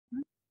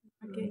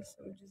Okay,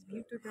 so just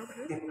give to God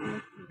this.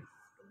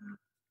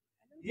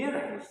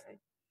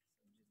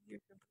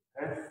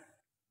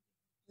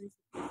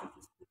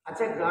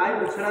 अच्छा गाय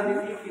बछड़ा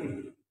देती है कि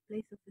नहीं?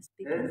 Place of the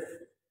speaking.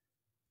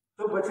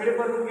 तो बछड़े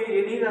पर उनके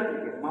ये नहीं रहती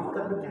है,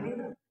 ममता बुद्धि नहीं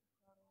रहती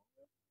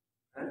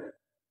है?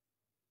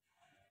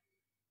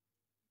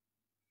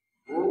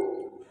 वो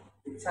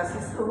इच्छा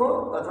शिष्ट हो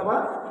अथवा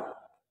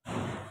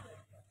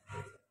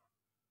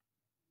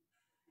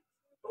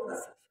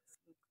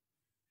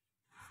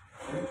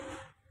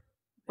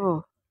Oh,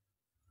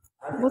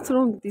 what's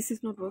wrong? This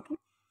is not working.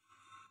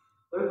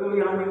 Oh,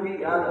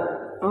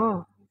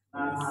 oh, I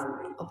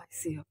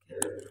see. Okay.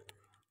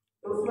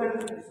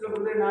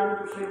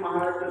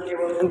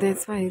 And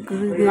that's why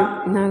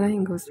Gurudeva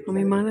Narayana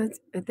Gosvami Maharaj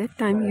at that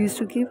time used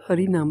to give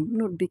harinam,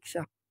 not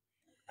diksha.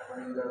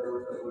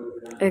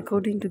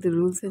 According to the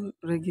rules and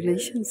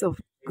regulations of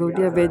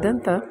Gaudiya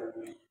Vedanta,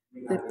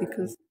 that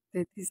because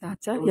that is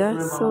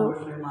Acharya, so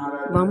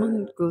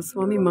Vamana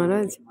Goswami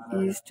Maharaj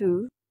used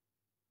to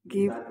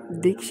give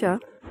diksha,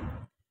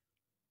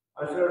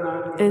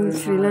 and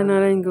Srila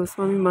Narayana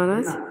Goswami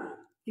Maharaj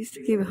used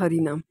to give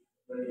harinam.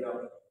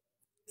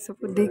 So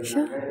for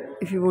diksha,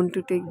 if you want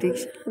to take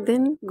diksha,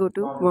 then go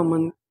to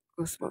Vamana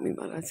Goswami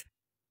Maharaj.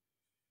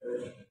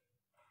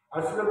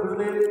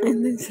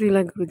 And then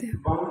Srila Gurudeva.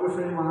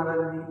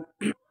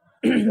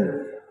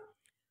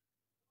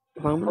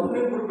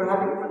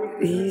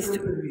 He used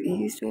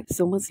to have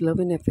so much love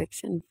and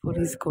affection for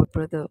his god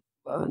brother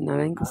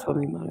Narayana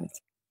Goswami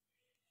Maharaj.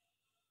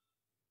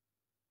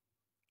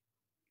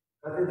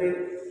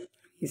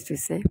 He used to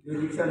say,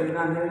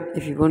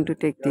 if you want to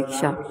take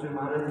diksha,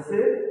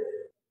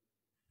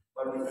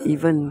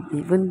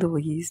 even though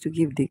he used to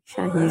give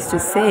diksha, he used to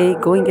say,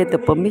 go and get the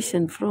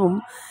permission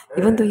from,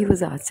 even though he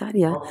was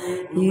Acharya,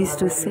 he used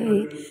to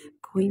say,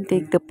 go and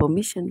take the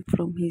permission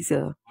from his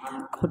god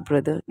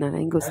brother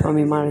Narayana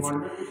Goswami Maharaj.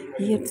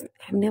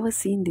 I've never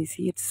seen this.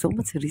 He had so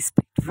much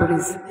respect for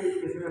his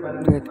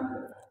dad.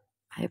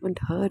 I haven't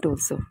heard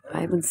also. I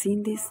haven't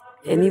seen this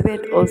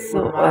anywhere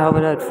also I have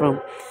heard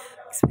from.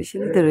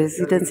 Especially the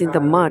residents in the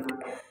mud.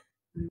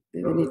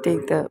 When you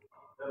take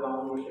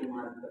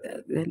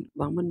when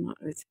Vamana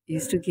Maharaj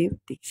used to give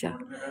diksha.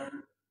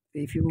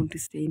 If you want to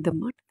stay in the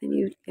mud, then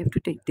you have to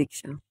take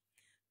diksha.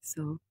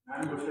 So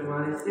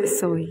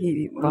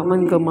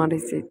Vamana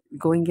Maharaj said,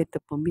 go and get the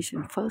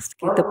permission first.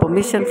 Get the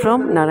permission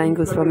from Narayana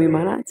Goswami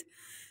Maharaj.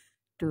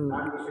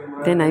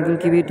 Then I will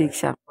give you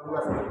diksha.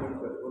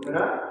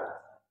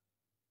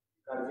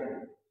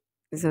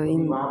 So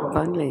in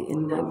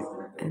Bangla,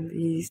 and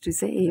he used to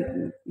say,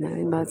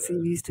 Narayana Maharaj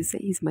used to say,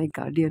 he's my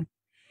guardian.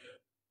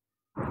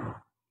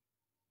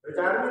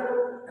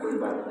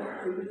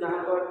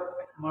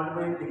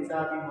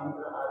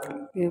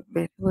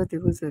 Wherever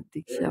there was a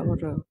diksha or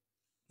a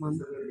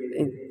mantra,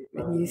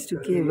 when he used to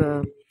give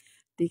a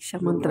diksha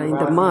mantra in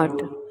the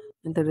mud,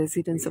 and the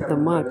residents of the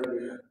mud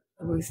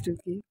used to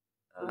give,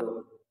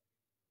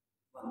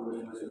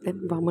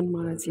 then Vamana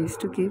Maharaj used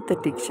to give the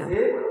diksha.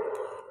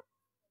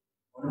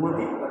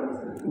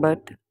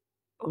 But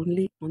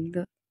only on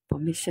the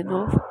permission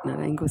of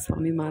Narayana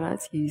Goswami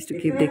Maharaj, he used to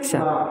give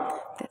diksha.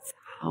 That's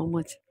how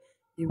much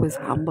he was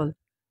humble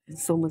and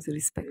so much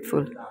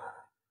respectful.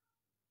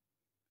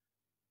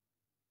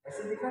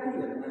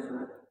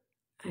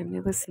 I've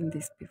never seen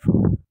this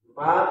before.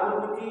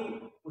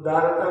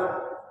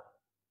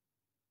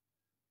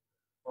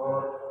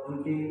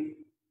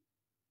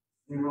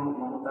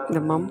 The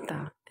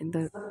mamta and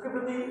the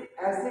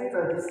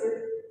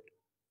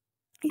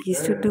he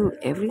used to do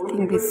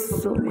everything with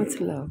so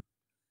much love.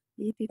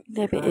 He didn't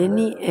have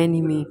any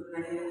enemy.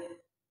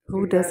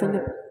 Who doesn't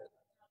have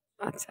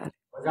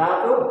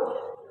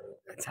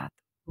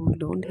who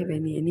don't have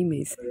any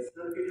enemies.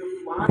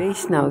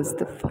 Vaishnavas,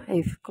 the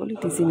 5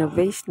 qualities in a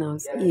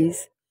Vaishnavas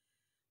is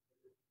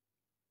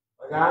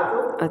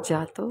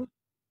Ajato.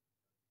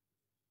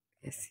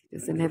 Yes, he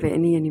doesn't have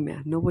any enemy.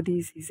 Nobody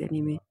is his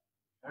enemy.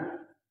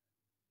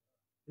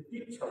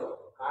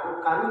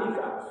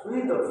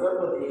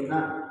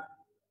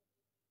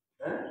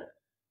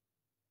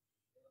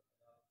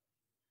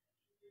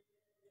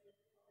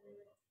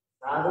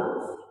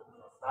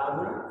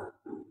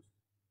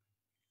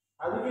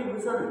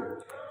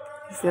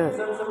 It's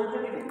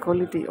the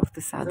quality of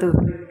the sadhu.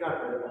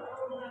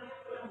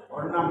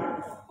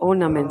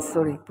 Ornaments,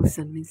 sorry,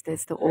 Bhusan means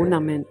that's the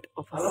ornament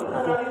of a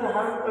sadhu.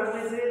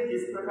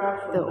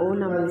 The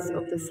ornaments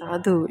of the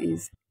sadhu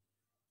is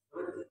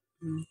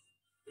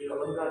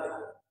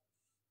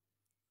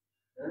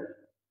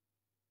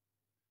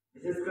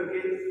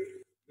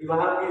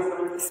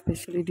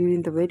especially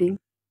during the wedding,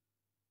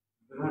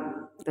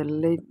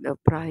 the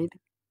bride,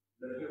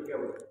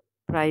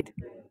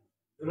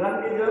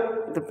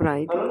 the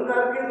bride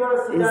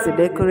is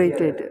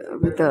decorated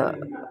with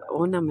an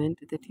ornament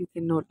that you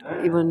cannot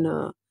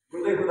even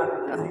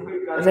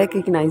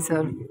recognize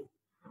her.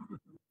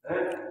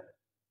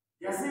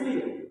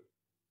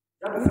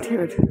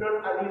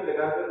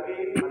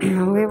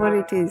 However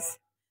it is,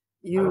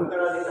 you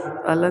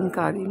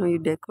alankar, you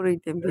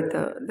decorate them with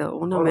the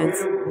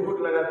ornaments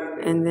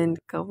and then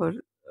cover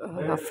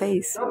her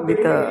face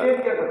with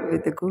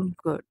the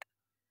gungut,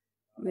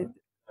 with,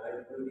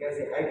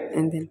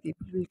 and then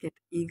people will get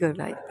eager,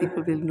 like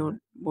people will not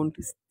want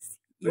to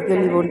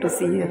eagerly want to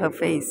see her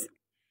face.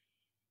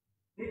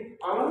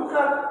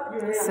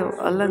 So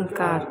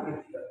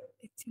alankar,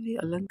 actually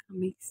alankar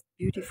makes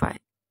beautify,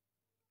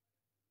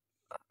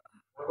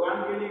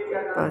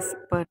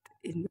 but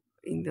in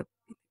the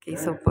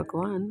case of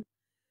Bhagavan,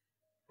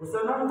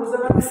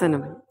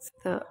 Bhusanam,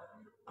 the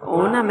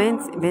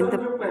ornaments, when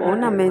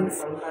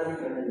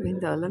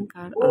the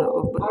alankar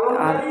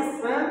are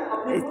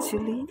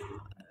actually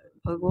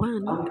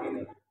Bhagavan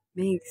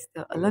makes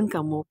the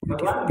alankar more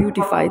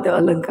beautify the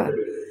alankar.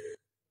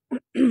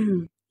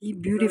 He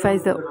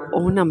beautifies the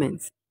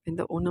ornaments when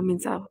the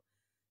ornaments are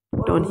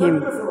put on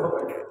him.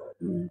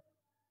 Mm.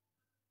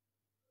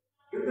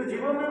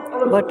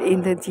 But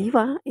in the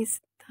jiva is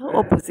the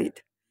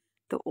opposite.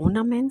 The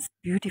ornaments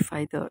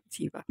beautify the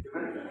jiva.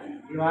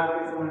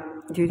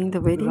 During the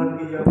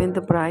wedding, when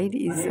the bride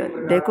is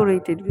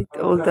decorated with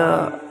all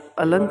the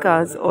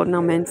alankars,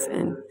 ornaments,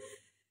 and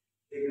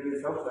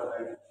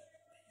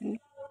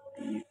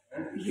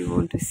you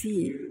want to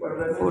see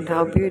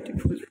how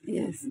beautiful.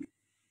 Yes.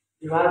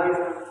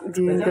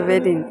 During the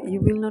wedding,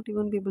 you will not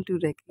even be able to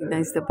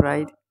recognize the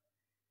bride.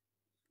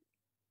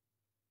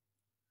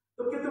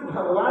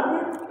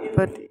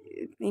 But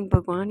in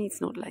Bhagwan, it's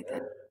not like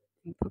that.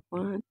 In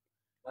Bhagwan,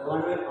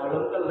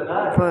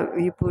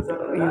 you put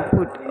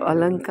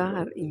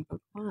alankar in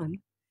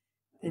Bhagwan,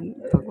 then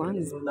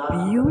Bhagwan's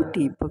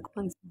beauty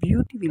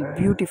will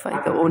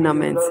beautify the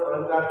ornaments.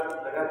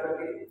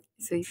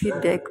 So if you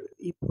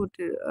put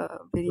a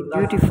very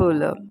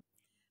beautiful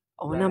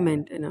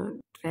ornament in a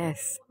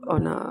dress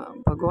on a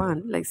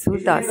Bhagwan, like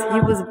Surdas,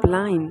 he was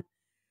blind.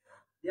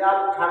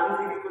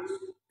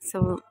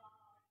 So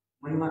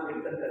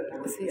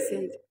he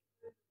said,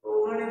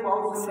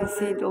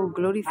 oh,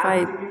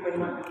 glorify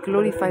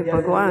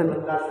Bhagwan.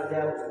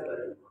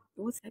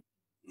 What's that?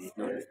 Is it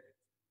not?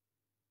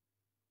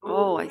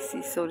 Oh, I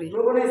see. Sorry.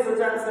 Oh,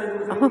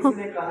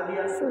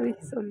 sorry.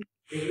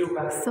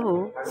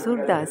 So,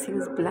 Surdas, he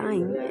was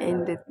blind,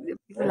 and the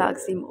people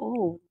asked him,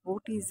 oh,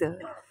 what is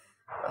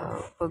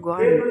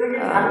Bhagwan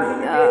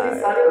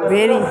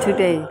wearing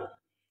today?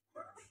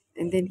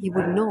 And then he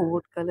would know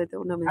what color the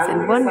ornaments.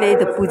 And one day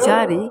the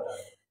pujari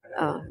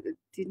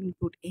didn't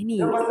put any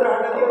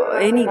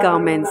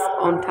garments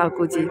on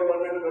Thakurji.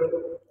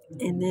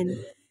 And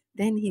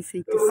then he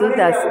said to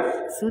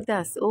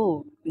Sudas,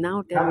 oh,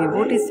 now tell me,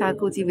 what is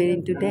Thakurji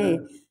wearing today?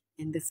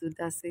 And the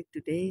Sudas said,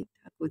 today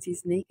Thakurji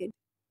is naked.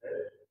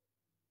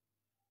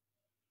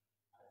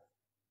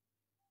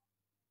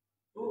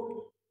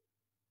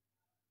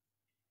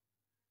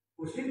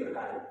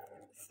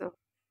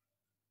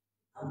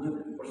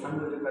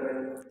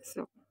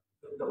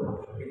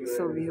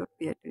 So we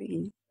are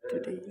doing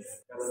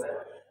today's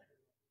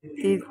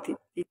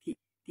Tithi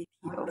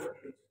of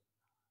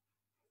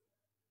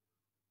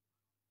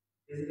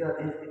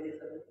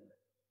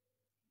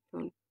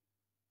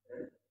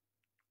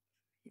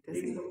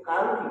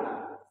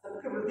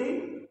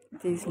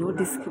there is no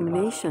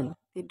discrimination.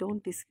 They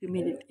don't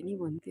discriminate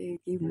anyone. They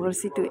give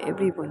mercy to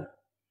everyone.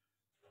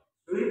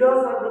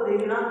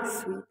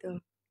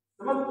 Sweeter.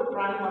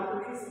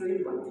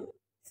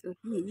 So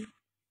he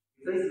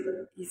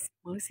is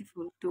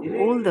merciful to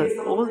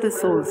all the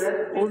souls,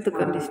 all the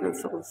conditional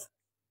souls.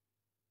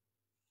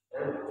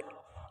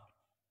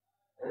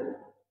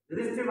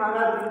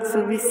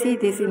 So we see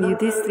this in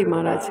Yudhistira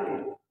Maharaj.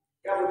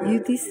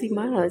 Yudhistira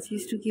Maharaj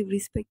used to give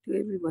respect to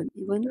everyone,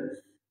 even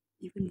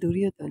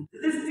Duryodhan.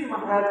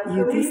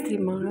 Yudhistira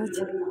Maharaj,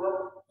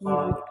 he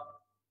would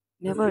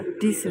never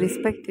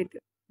disrespected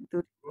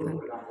Duryodhan,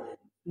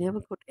 never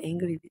got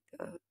angry with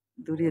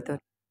Duryodhan.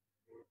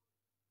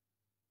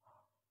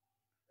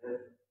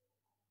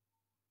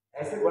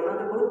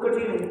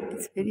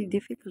 It's very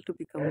difficult to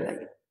become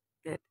like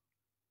that,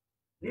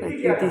 like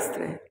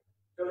Yudhistira.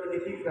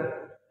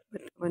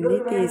 But one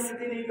is,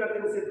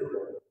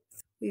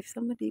 if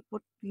somebody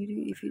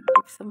if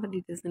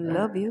somebody doesn't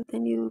love you,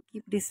 then you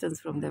keep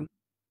distance from them.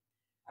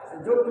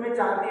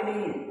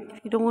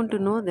 If you don't want to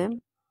know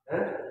them,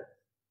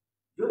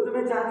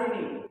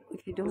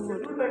 if you don't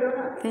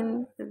want,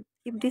 then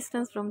keep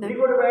distance from them.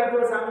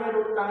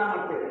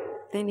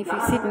 Then if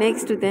you sit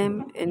next to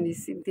them and you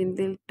sit, then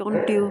they'll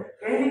taunt you,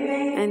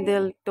 and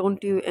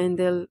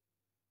they'll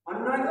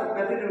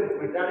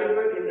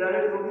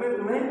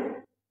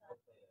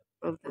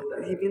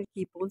he will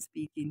keep on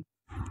speaking,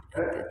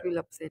 and that will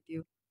upset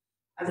you.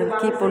 They'll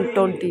keep on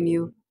taunting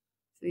you.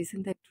 So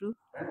isn't that true?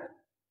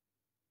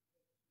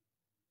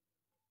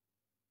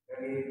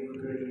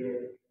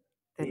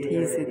 That he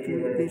is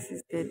this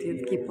is that.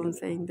 He'll keep on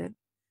saying that.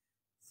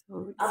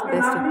 So it's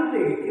best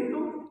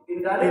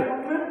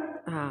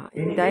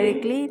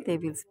indirectly they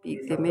will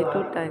speak. They may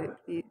not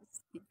directly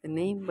speak the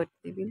name, but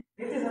they will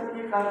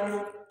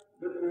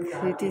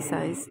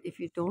criticize. If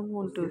you don't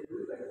want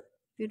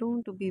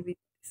to be with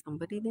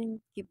somebody,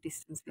 then keep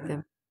distance with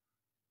them.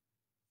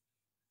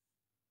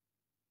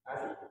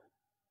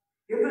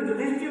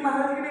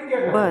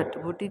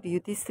 But what did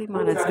Yudhishthira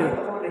Maharaj do?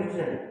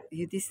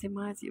 Yudhishthira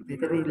Maharaj,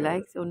 whether he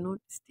likes or not,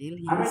 still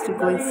he used to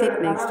go and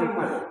sit next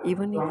to,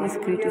 even if he's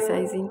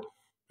criticizing,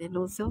 then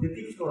also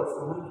we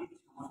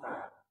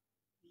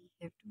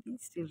have to be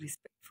still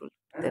respectful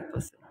to that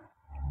person.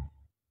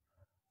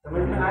 Do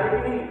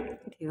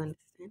you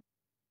understand?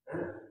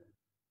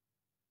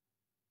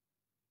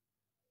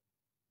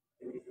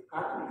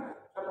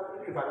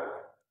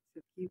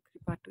 So give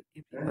kripa to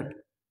everyone.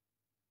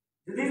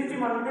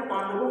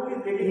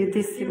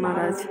 Yudhishthira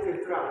Maharaj,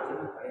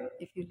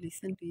 if you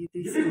listen to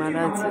Yudhishthira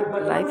Maharaj's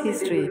life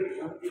history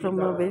from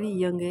a very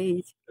young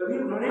age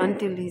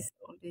until his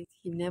old age,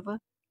 he never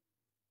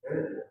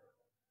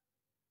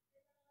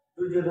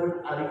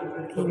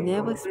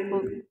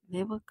spoke,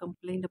 never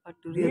complained about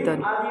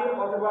Duryodhan.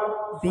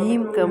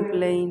 Bhim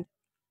complained,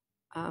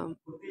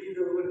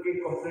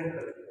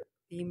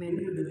 Bhim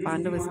and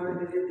Pandavas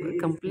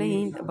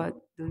complained about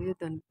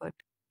Duryodhan, but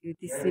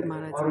Yudhishthira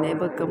Maharaj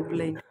never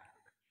complained.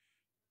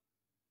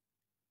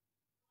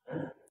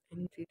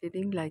 And he treated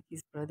him like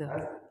his brother.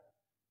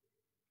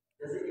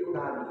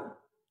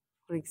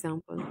 For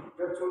example,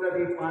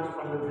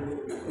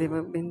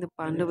 when the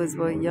Pandavas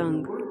were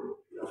young,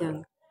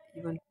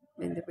 even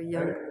when they were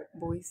young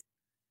boys,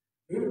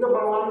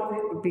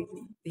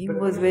 Bhim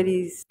was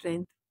very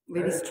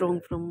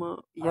strong from a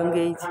young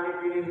age,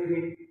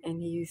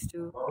 and he used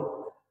to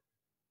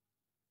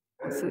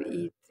also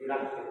eat.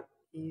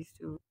 He used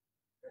to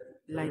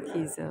like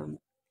his food.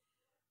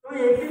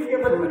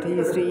 He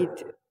used to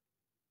eat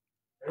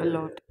a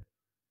lot.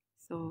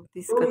 So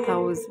this katha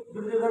was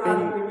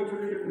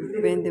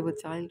when they were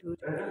childhood.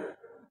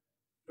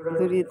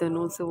 Duryodhan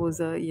also was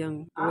a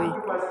young boy.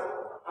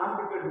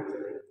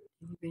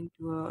 He went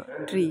to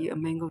a tree, a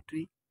mango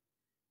tree.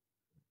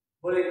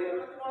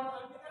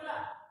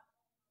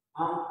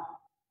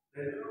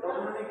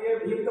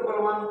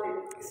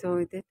 So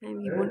at that time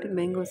he wanted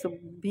mango. So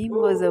Bhim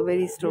was a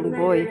very strong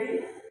boy.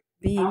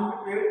 Bhim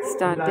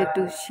started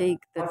to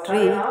shake the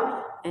tree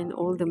and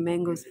all the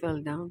mangoes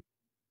fell down.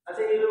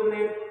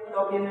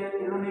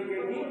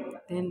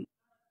 Then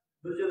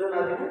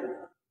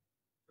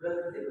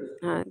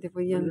they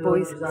were young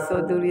boys.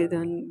 So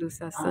Duryodhan,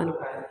 Dusasan,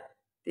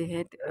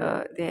 they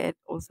had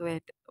also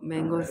had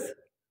mangoes.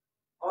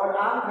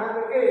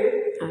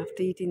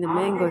 After eating the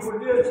mangoes,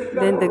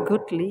 then the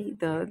gutli,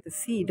 the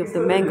seed of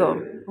the mango,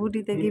 who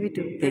did they give it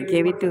to? They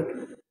gave it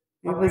to,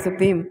 it was a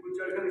Bhim.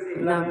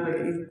 Now,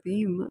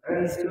 Bhim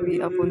used to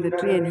be up on the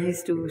tree and he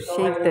used to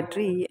shake the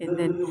tree, and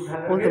then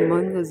all the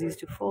mangoes used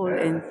to fall,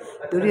 and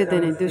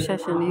Duryodhan and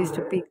Dushashan used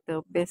to pick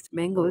the best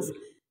mangoes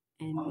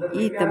and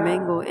eat the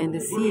mango and the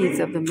seeds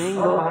of the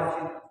mango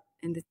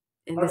and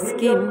the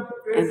skin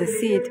and the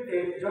seed.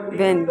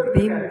 When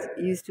Bhim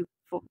used to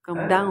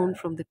come down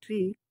from the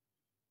tree,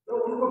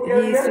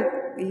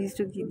 they used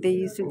to give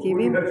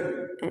him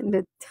and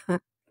the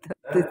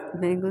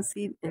mango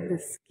seed and the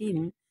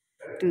skin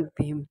to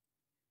Bhim.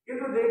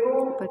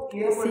 But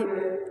see,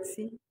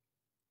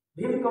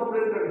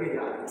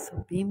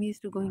 so Bhim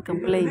used to go and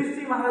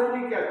complain.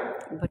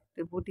 But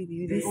what did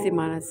Yudhishthira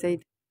Maharaj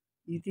said?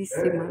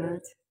 Yudhishthira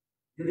Maharaj,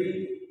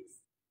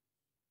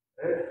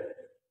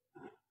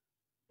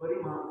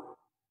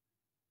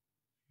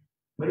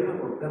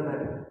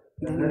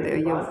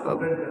 then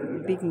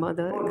your big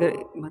mother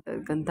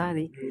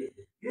Gandhari,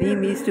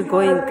 Bhim used to go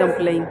and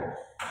complain.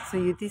 So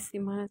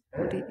Yudhishthira Maharaj,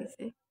 what did he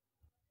say?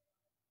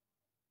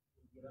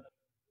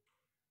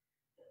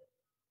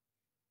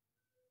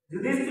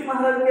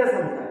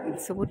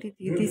 So what did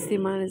Yudhishthira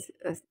Maharaj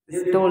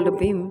told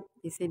Bhim?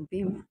 He said,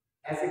 Bhim,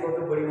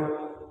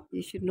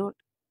 you should not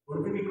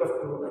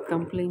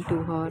complain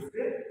to her,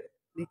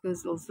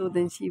 because also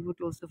then she would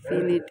also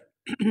feel it.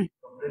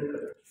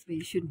 So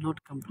you should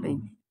not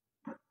complain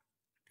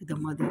to the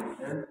mother.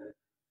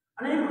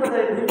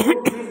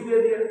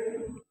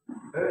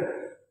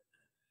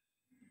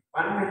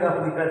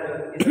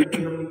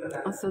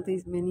 Also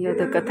there's many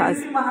other kathas.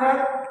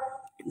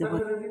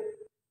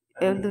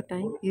 All the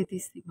time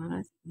Yudhishthira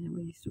Maharaj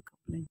never used to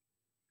complain.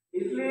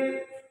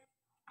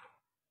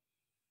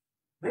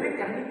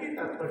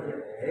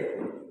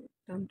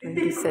 Term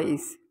 20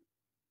 says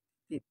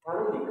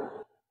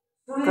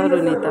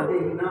Karunita.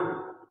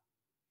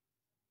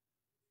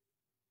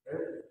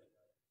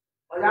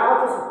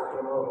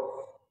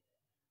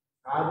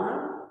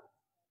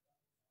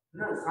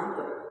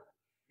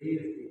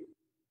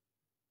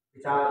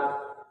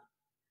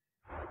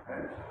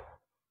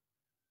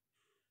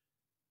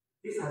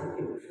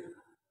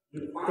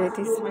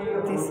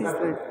 This is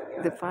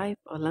the five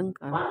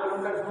alankar,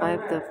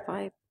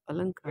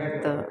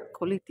 the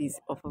qualities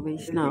of a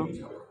Vaishnava.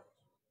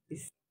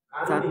 Is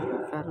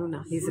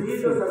Karuna. He's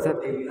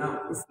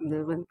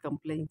never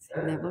complains,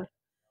 never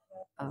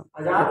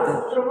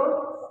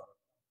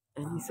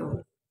and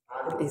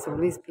he's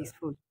always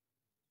peaceful.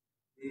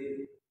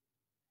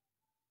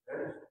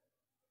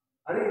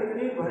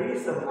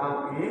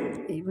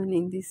 Even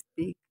in this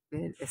big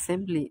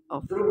assembly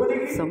of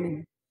so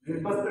many,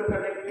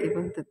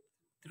 even the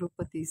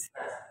Draupadi's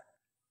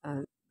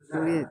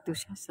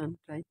Dushasan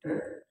tried to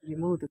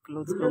remove the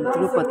clothes from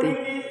Draupadi.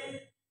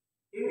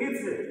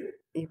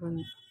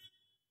 Even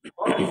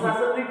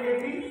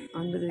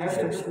under the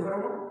instruction,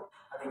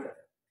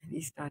 and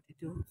he started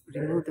to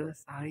remove the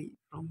sari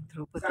from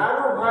Draupadi.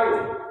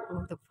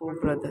 All the four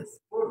brothers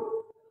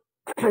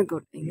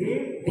got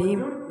angry.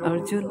 Bhim,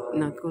 Arjun,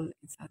 Nakul,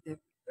 and Sadev,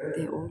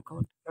 they all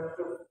got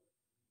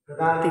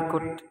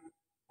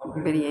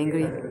very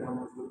angry.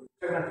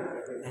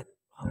 That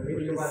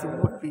let's see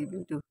what we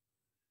will do.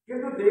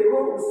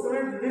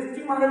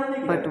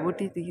 But what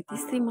did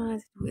Yudhistira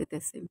Maharaj do at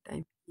the same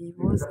time? He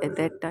was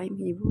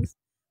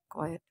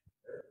quiet.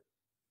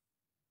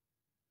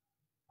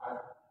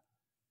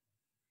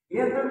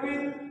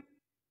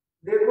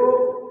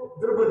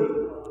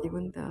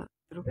 Even the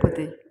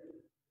Draupadi.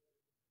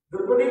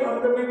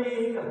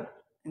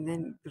 And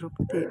then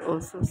Draupadi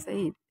also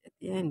said at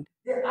the end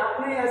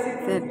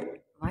that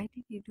why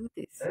did you do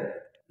this?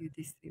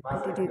 Yudhistira, why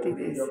did you do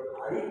this?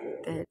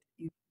 That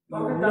you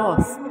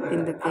lost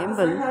in the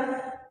gamble.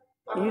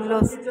 You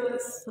lost,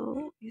 so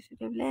you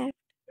should have left.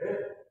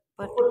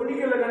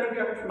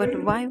 But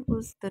why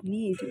was the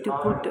need to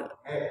put?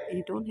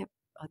 You don't have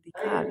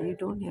adhikar. You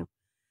don't have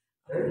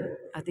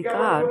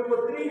adhikar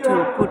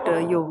to put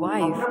your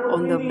wife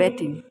on the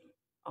betting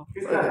of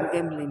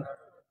gambling.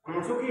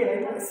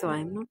 So I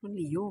am not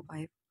only your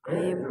wife. I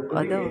am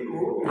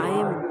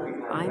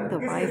the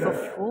wife of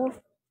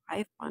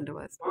 5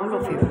 Pandavas. All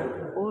of you.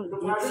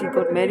 She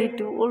got married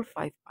to all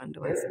 5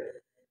 Pandavas.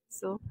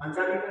 So I'm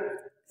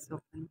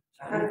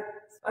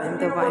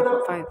the wife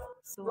of 5.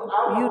 So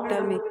you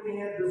tell me.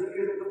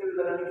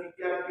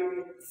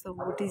 So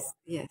what is,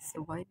 yes,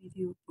 so why did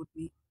you put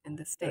me in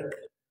the stake?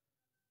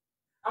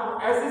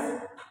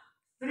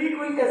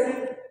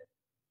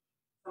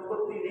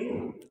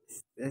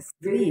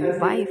 Stree,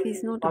 wife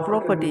is not a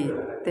property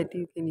that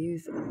you can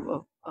use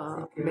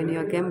when you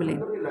are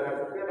gambling.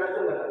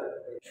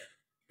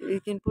 You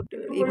can put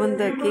even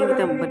the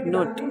kingdom, but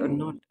not a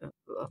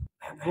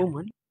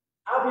woman.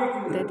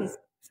 That is,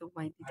 so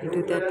why did you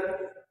do that?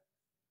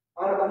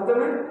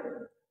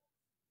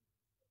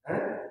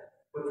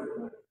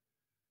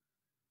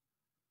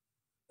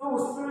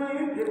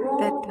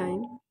 That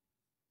time,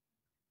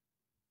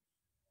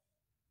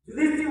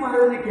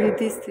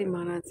 Yudhistira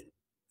Maharaj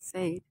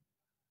said,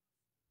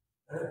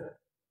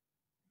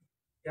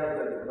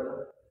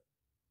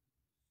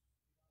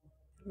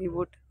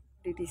 what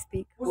did he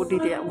speak?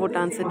 What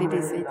answer did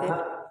he say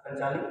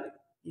that?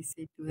 He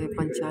said to have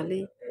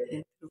Panchali,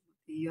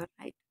 you are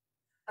right.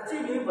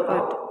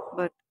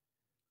 But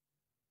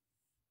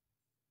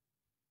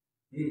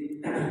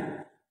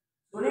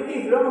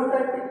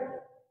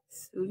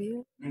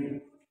Surya,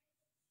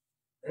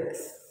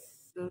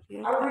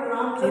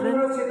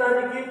 Kiran,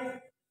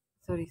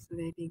 sorry,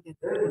 Surya, I didn't get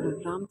that.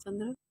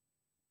 Ramchandra,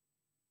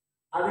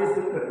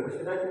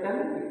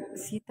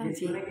 Sita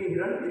ji,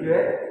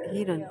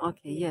 Hiran,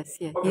 okay, yes,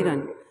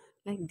 Hiran,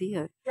 like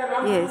deer.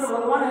 Yes,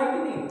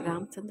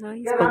 Ramchandra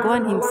is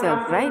Bhagavan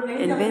himself, right?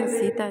 And when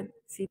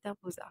Sita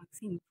was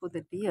asking for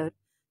the deer,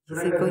 she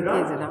said,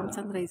 yes,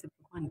 Ramchandra is a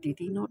Bhagavan. Did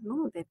he not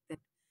know that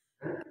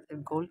a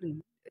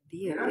golden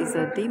deer is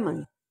a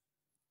demon?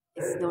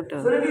 It's not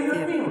a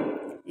deer.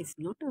 It's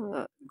not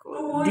a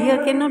gold.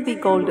 Deer cannot be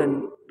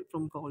golden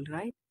from gold,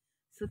 right?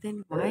 So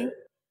then why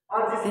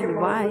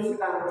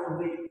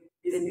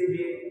did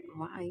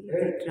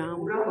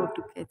Ram go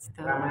to catch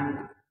the?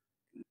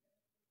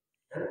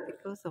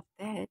 Because of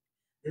that,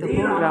 the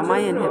whole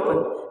Ramayana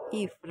happened.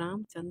 If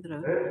Ramchandra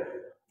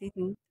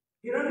didn't,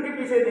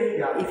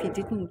 if he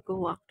didn't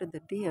go after the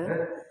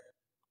deer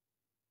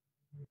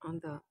on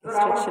the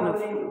instruction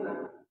of,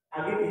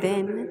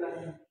 then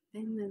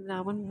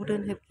Ravan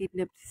wouldn't have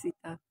kidnapped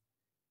Sita.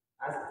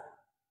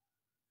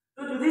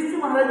 So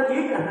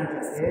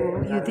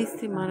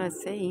Yudhistira Maharaj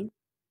saying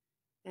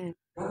that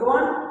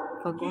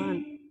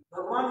Bhagavan,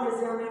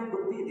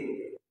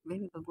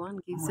 when Bhagavan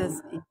gives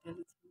us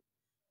intelligence,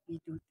 we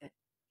do that.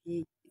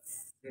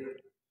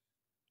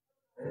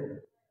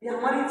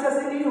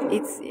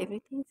 It's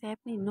everything's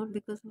happening not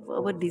because of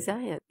our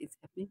desire. It's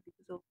happening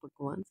because of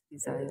Bhagavan's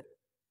desire.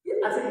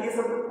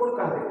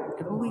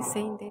 Who is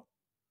saying that?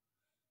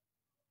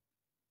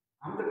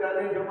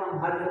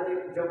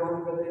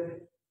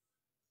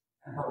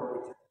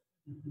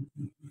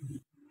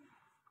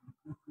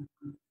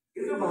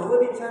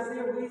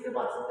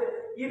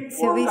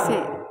 So we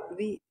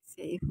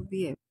say if we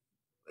have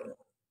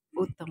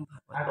Uttam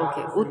Bhagavat.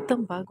 Okay,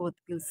 Uttam Bhagavat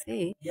will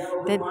say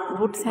that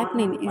what's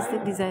happening is the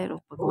desire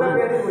of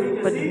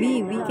Bhagavan. But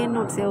we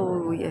cannot say,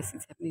 oh yes,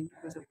 it's happening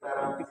because of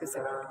Bhagavan, because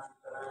of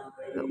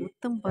the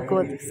Uttam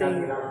Bhagavat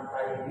saying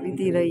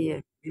Vidhi Rahi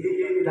hai.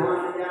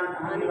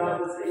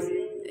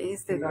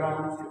 Is the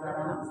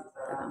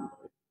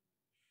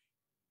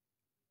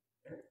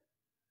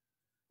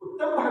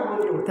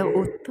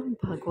Uttam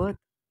Bhagavat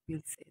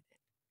will say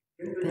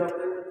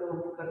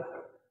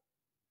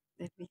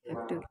that we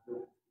have to,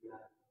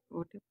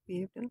 what if we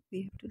have done? We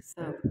have to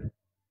serve.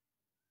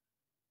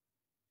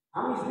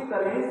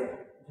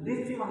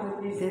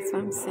 That's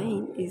what I'm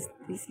saying, is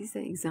this is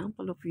an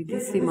example of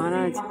Yudhistira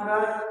Maharaj.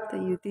 The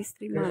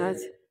Yudhistira Maharaj,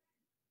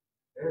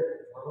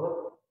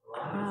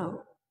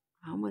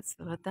 how much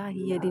Shraddha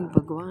he had in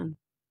Bhagavan,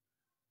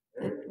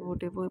 that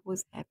whatever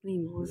was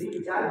happening was due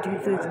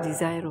to the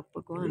desire of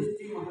Bhagavan.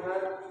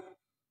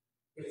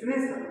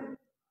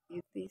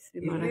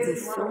 Yudhistira Maharaj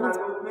has so much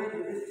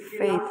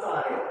faith.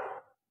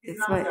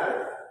 That's why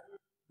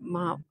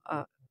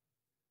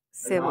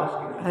Seva,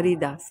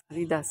 hari-dasa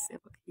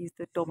Seva. He is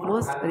the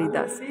topmost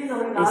hari-das. In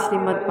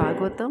Srimad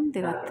Bhagavatam,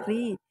 there are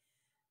three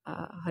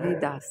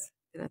hari-das.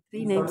 There are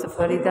three names of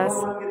hari-das.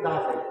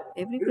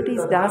 Everybody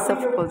is das of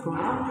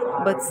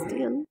Bhagavan. But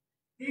still,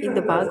 in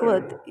the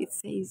Bhagavad, it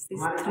says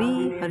these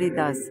three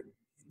hari-das.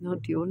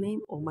 Not your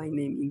name or my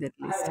name in that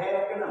list.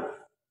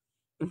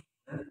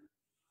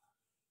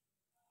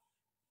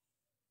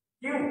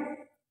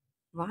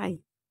 Why?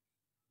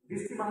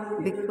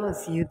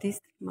 Because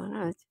Yudhistira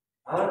Maharaj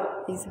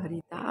is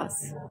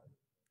Hari-das.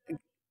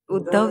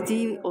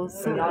 Uddhavji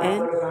also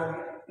and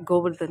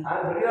Govardhan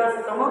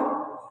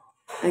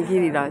and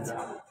Giriraj.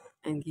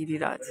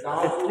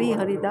 The three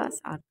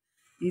Hari-das are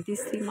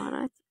Yudhistira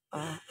Maharaj,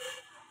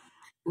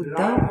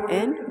 Uddhav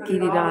and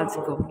Giriraj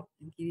Govardhan.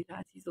 And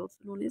Giriraj is also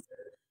known as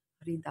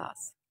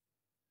Hari-das.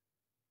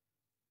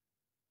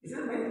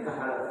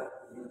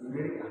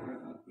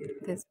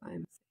 That's why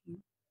I'm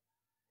saying.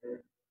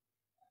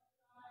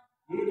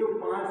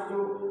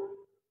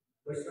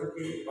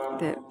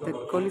 The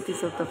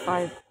qualities of the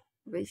five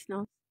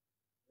Vaishnavas.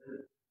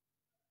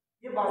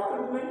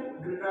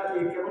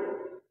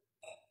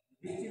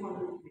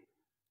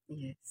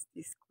 Yes,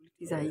 these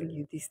qualities are in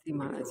Yudhistira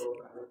Maharaj.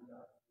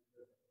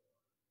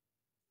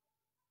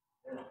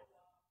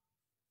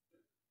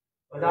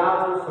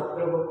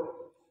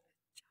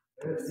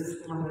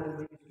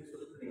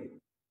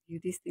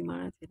 Yudhistira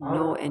Maharaj had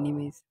no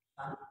enemies.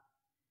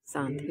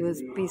 Sant, he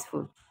was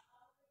peaceful.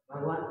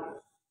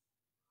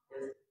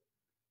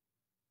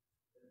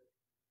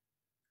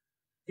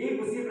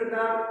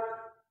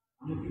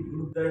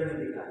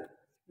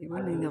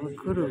 Even in our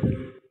Guru.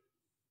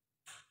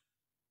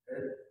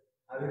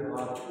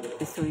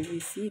 So we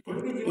see that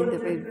in the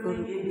way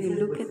Guru, we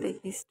look at the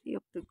history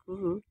of the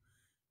Guru,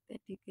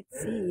 that you can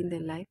see in the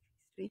life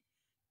history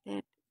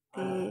that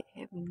they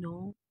have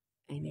no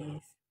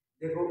enemies.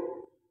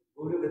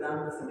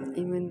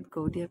 Even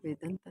Gaudiya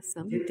Vedanta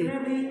Samiti,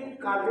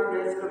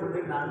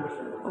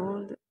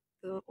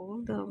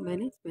 all the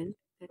management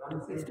that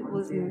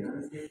was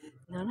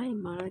Narayana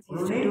Maharaj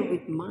used to do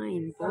with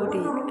mind, body,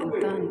 and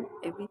tongue,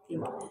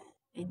 everything,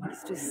 and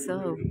used to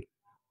serve. He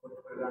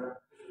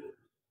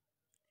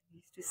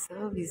used to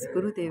serve his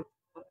Gurudeva.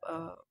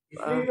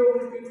 Gosvami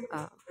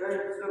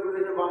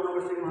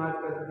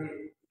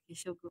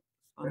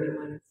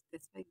Maharaj.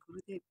 That's why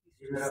Gurudeva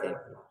used to say,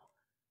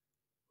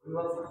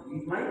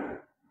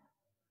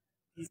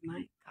 he's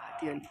my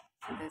guardian.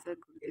 So that's why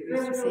Gurudeva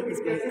used to say,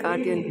 he's my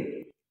guardian.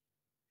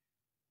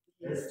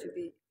 He used to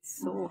be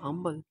so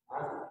humble.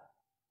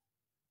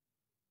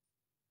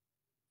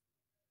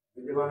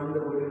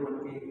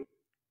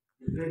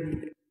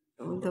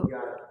 All the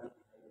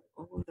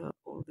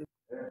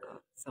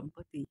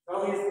sampati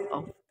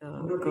of the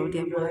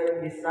Gaudiya Math.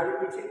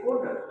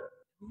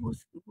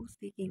 Who's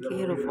taking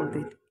care of all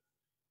that?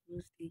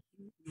 Who's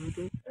taking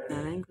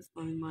Narayana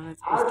Goswami Maharaj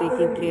was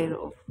taking care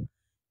of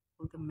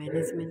all the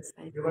management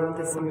side, all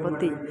the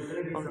sampati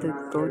of the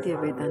Gaudiya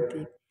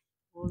Vedanta,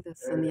 all the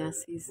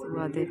sannyasis who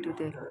are there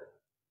today.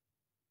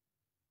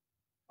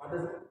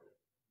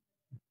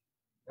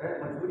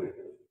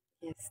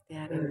 Yes, they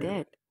are in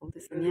debt. All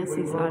the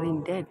sannyasis are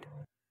in debt.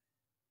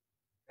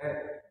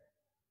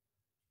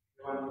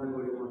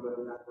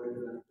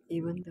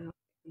 Even the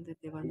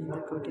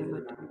Devananda Gaudiya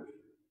Math,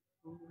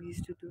 who we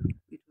used to do,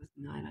 it was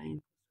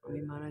Narayana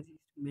Goswami Maharaj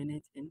used to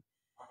manage and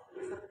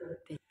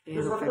take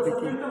care of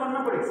everything.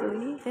 So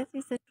that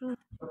is the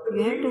truth.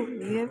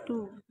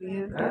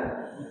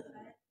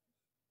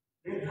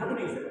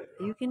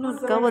 You cannot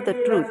cover the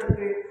truth.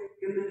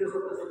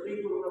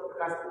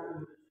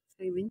 So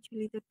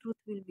eventually the truth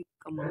will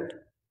come out.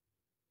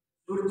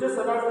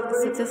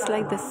 So just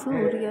like the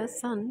Surya,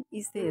 sun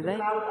is there,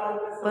 right?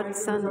 But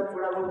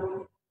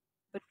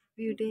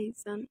few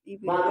days sun is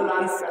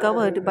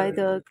covered by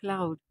the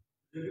cloud.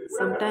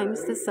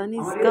 Sometimes the sun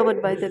is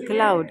covered by the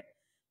cloud,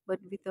 but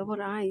with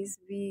our eyes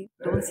we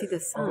don't see the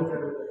sun.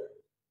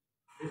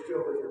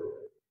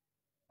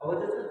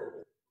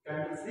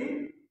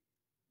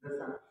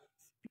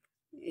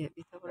 Yeah,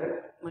 with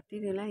our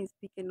material eyes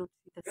we cannot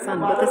see the sun,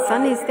 but the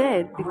sun is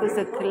there because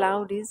the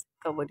cloud is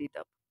covered it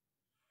up.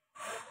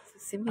 So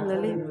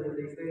similarly,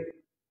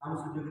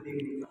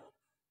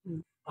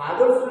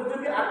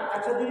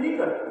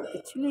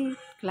 actually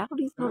cloud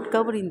is not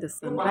covering the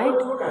sun, right?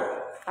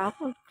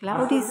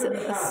 Cloud is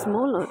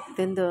smaller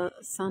than the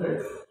sun.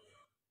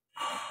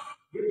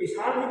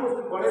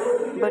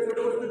 But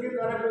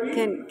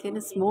can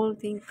a small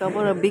thing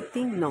cover a big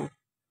thing? No.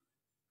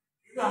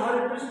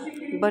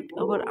 But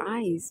our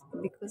eyes,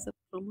 because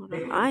from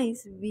our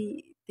eyes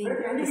we think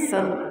the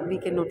sun, we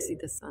cannot see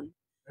the sun.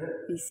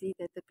 we see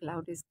that the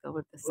cloud is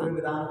covered the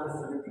sun.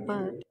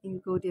 But in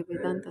Gaudiya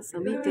Vedanta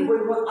Samiti,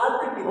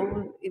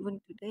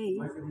 even today,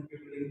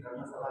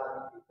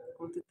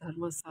 all the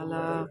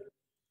dharmasala,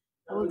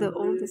 all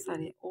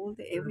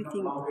the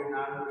everything,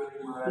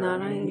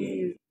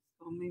 Narayana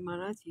Swami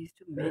Maharaj used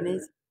to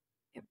manage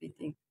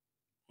everything.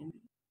 And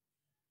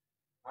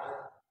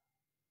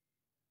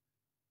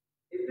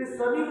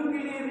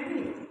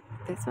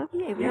that's why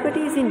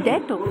everybody is in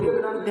debt of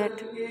him.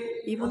 That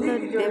even the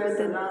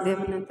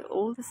Devananda,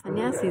 all the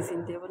sannyasis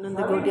in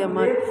Devananda Gaudiya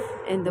Math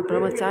and the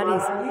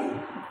brahmacharis,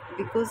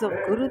 because of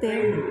Gurudev,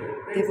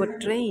 they were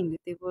trained.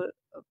 They were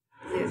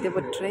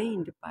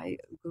trained by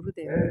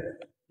Gurudev,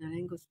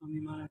 Narayana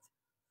Goswami Maharaj.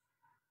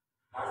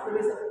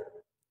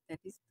 That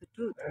is the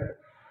truth.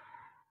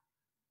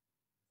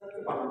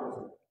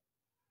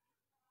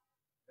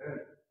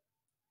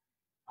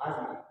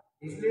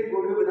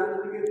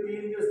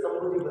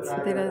 So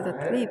there are the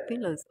three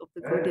pillars of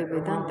the Gaudiya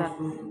Vedanta: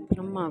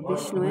 Brahma,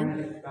 Vishnu, and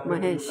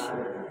Mahesh.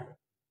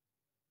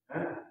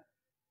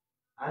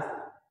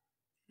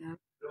 Yeah.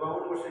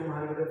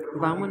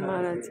 Vamana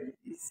Maharaj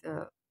is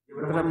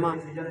Brahma.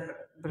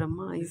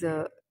 Brahma is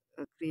a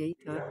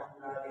creator.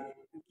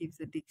 He gives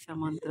a diksa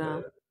mantra.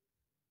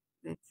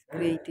 That's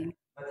creating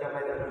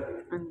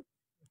and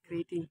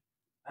creating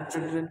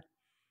children.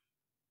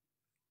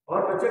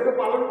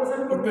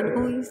 And then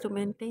who is to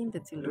maintain the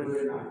children?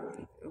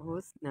 It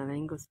was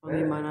Narayana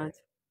Goswami Maharaj.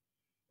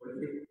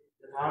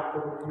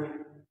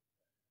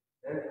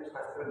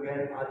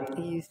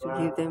 He used to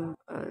give them,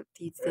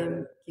 teach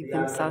them, give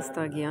them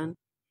Shastra Gyan.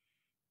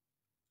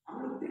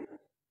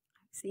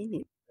 I've seen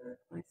it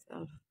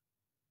myself.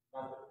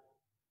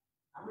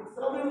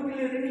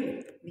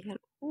 We are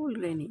all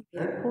ready. We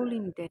are all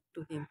in debt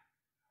to him.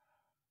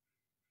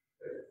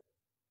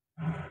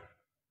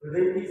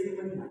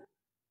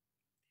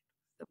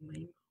 The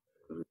mind of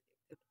Gurudev,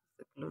 that was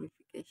the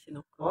glorification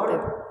of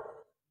Gurudev.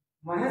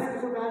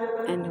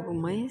 And who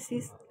Mahesh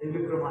is?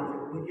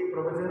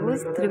 Who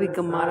was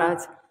Trivikram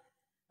Maharaj?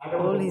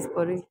 All his in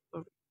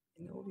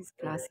all his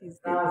classes,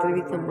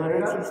 Trivikram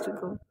Maharaj used to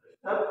go.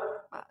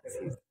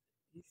 He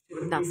used to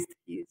dust.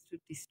 He used to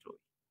destroy.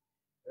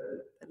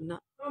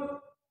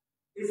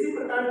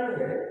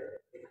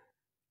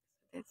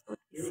 That's what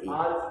we see.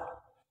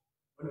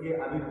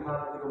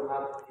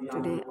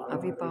 Today,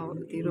 Avibhav,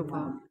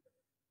 Tirobhav,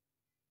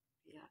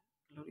 we are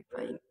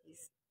glorifying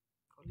his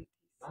qualities.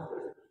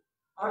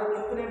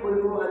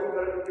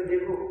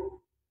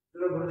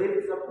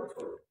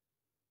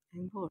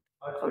 And what?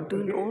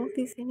 Doing all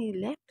this, and he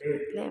left.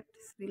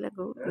 Srila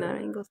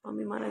Narayana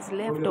Goswami Maharaj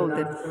left all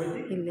that.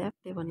 He left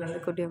Devananda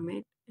Gaudiya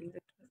Math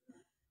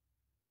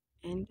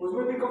and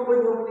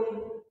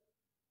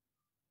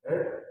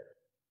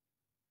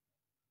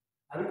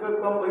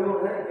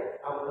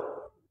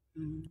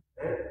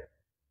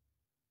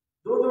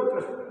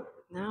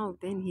now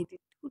then he did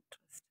two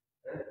trust.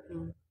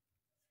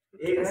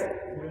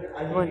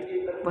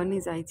 One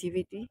is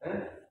IGVT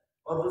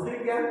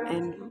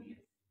and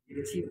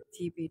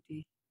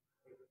GBT.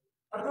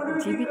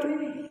 GBT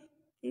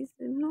is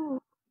no.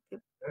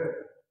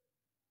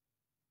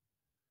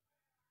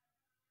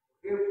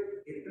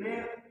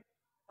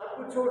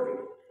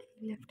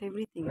 He left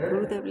everything.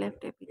 Gurudev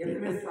left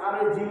everything. And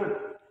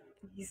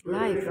his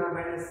life,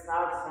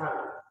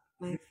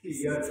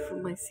 for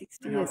my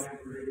 60 years,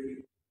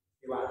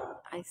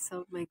 I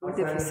served my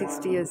Gurudev for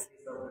 60 years.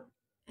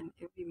 And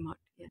every month,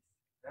 yes.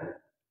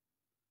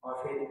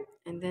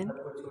 And then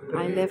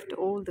I left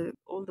all the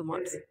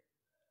months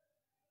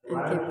and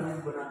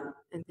came,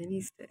 and then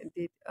he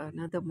did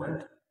another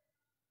month.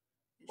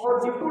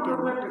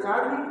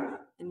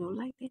 And all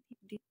like that,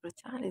 he did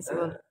prachar as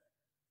well.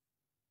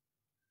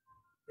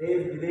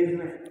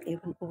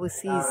 Even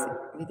overseas,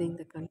 within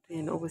the country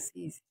and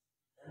overseas,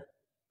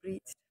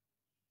 preached.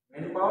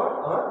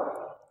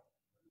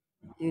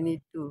 You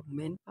need to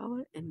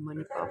manpower and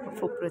money power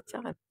for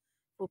prachar.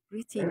 For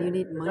preaching, you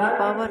need money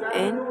power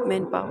and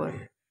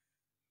manpower.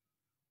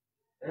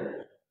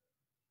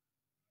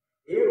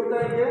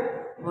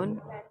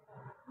 One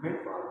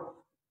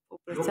for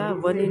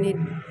prachar, one you need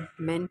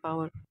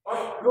manpower.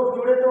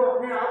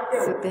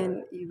 So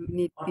then you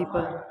need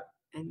people,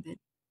 and then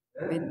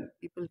when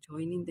people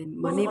join in, then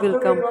money will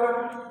come.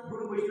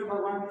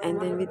 And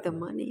then with the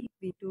money,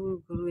 we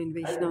do Guru and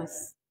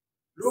Vaishnavas,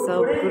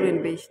 serve Guru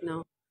and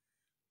Vaishnava.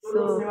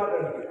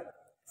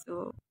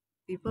 So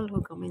people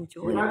who come and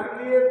join,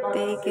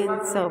 they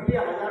can serve.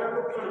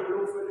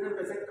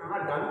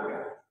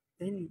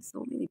 Then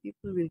so many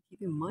people will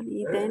give you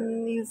money.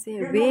 Then you say,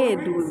 where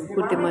do we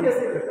put the money?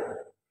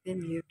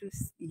 Then you have to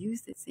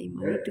use the same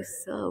money to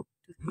serve.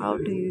 How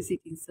to use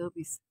it in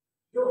service?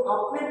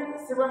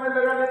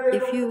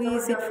 If you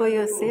use it for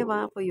your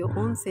seva, for your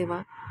own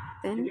seva,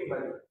 then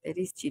that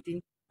is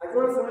cheating.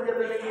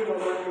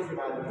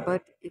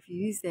 But if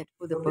you use that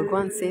for the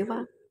Bhagavan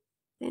seva,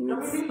 then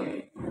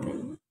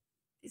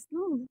it's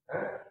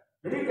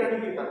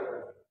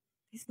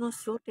there's no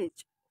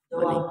shortage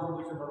of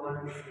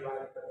money.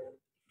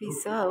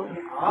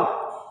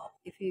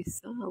 If you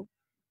serve,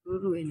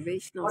 Guru and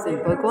Vaishnavas and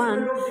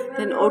Bhagavan,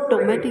 then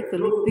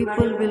automatically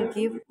people will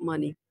give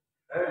money.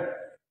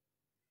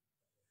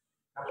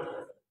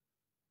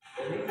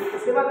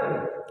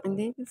 And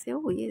they will say,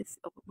 oh yes,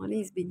 our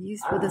money is being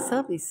used for the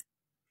service.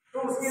 So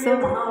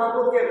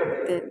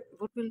then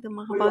what will the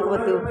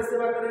Mahabhagavad do?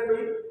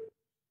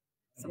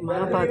 So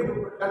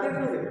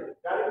Mahabhagavad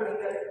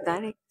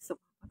direct, so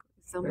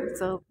some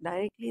serve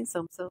directly and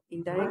some serve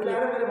indirectly.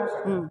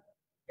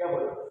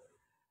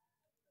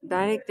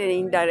 Direct and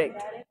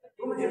indirect.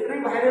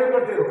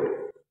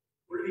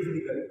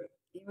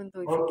 Even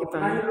though if you keep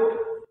on,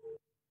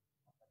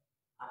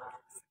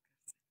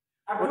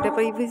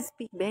 whatever if we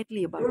speak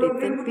badly about it,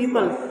 then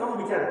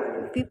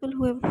people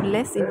who have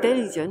less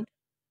intelligent,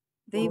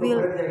 they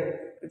will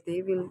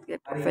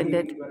get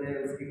offended.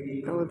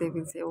 Oh, they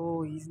will say,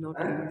 oh, he's not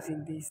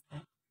using this.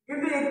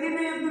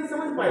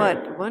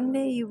 But one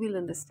day you will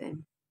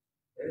understand.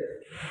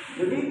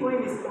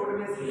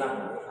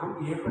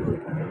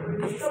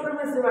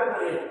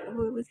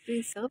 Who was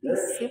doing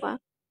service, Seva.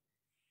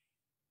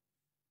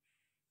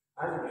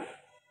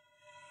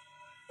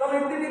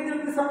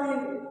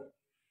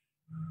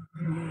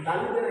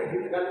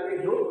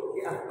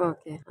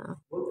 Okay,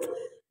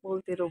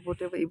 बोलते रहो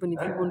whatever. Even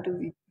if you want to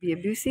be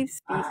abusive,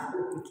 speak.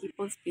 Keep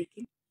on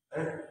speaking.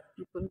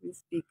 People will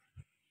speak.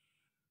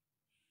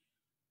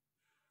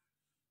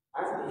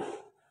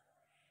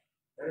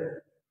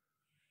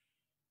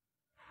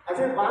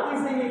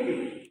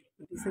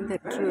 Isn't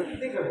that true?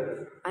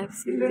 I've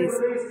seen this.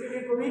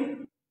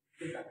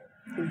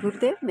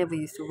 Gurudev never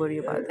used to worry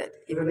about that.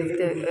 Even if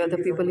the other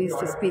people used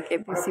to speak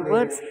abusive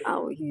words,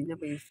 it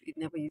never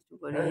used to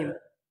worry him.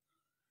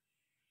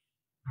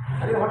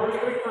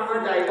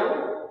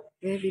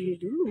 Where will he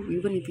do?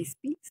 Even if he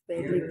speaks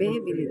badly,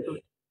 where will he do?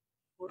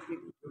 What will he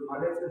do?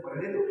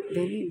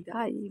 When he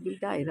will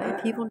die,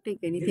 right? He won't take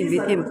anything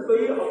with him.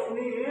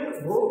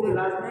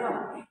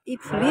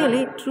 If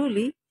really,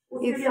 truly,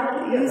 if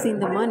using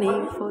the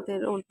money for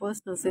their own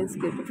personal sense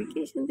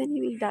gratification, then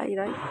he will die,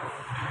 right?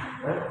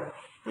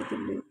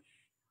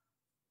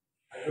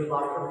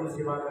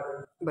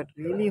 But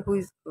really, who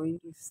is going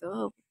to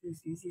serve? Who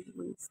is using the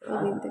money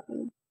serving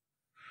them?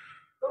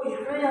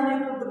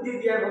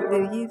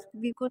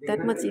 We've got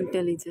that much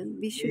intelligence.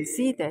 We should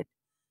see that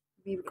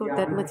we've got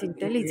that much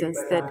intelligence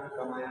that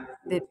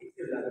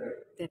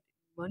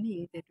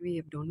money that we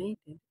have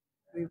donated,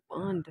 we've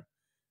earned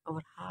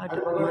our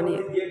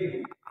hard-earned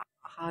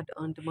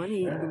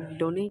money we've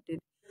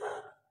donated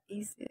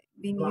is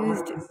being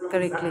used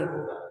correctly.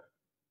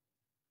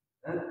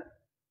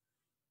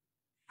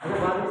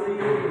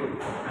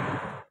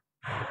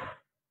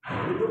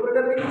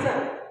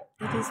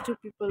 It is two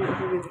people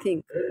who will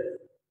think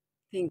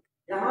that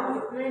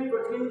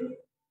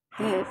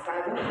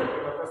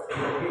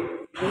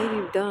where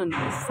you've done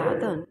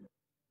sadhan,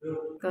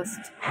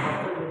 kast.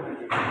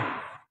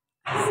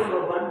 I've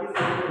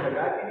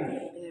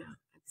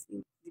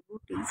seen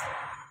devotees,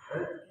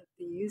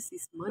 they use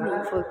this money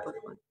for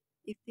Bhagavan.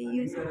 If they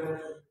use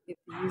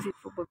it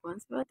for Bhagavan,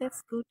 well,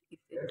 that's good. If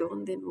they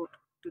don't, then what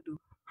to do?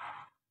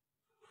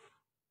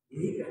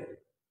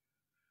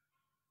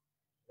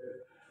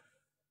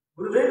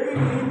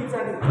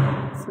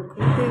 So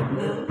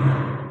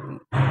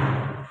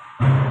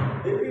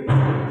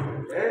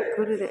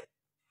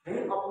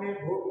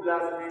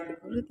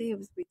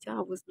Gurudev's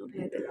vichar was not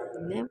like that. He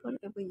never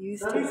ever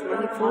used his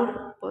money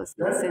for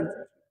personal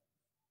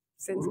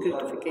sense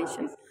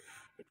gratification.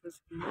 It was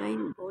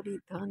mind, body,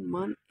 dhan,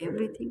 man,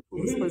 everything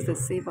was the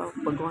seva of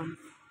Bhagavan.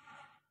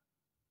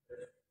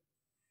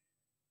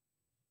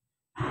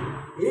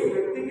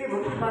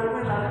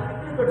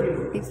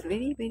 It's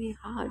very, very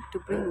hard to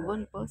bring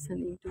one person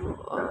into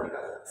a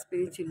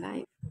spiritual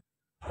life.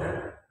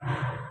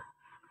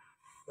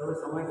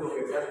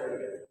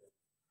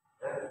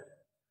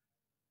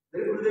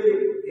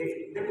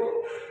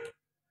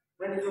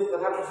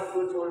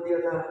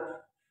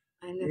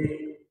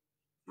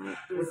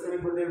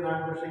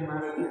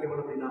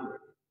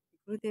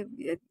 Gurudev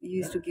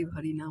used to give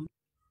harinam.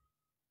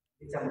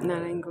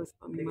 Narayana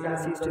Gosvami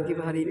Maharaj used to give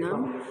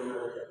harinam,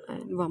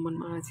 and Vamana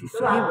Maharaj used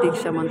to give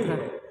diksa mantra.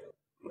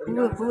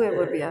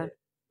 Whoever we are,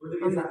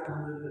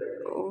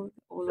 all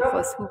of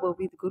us who were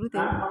with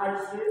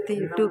Gurudev,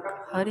 they took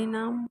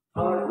harinam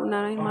from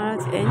Narayana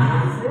Maharaj and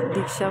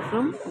diksha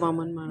from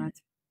Vamana Maharaj.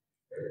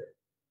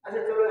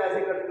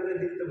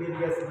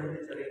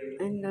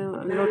 And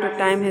a lot of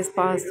time has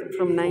passed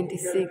from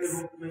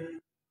 96.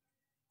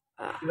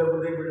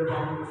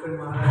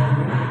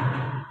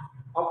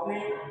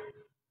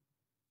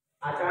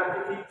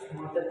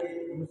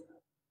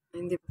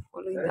 And they were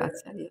following the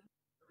Acharya.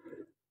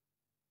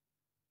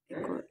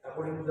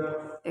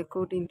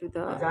 According to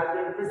the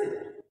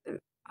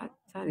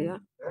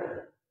Acharya,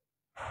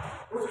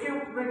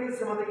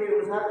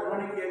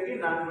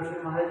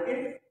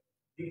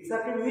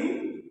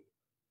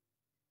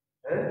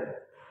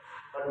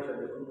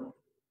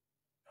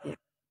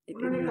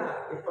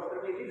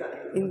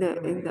 in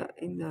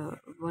the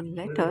one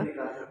letter,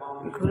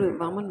 Guru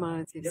Vamana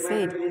Maharaj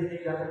said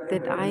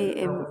that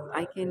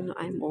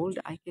I'm old,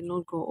 I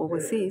cannot go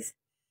overseas.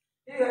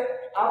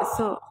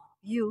 So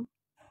you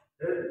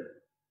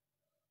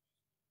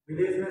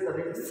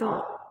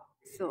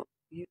so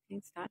you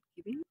can start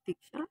giving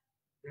diksha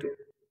to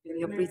when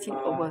you're preaching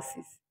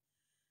overseas.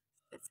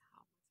 That's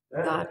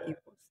how God he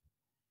was.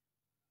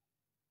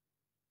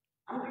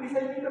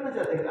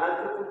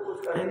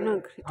 I'm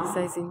not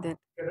criticizing that.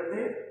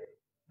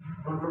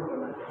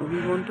 We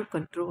want to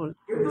control,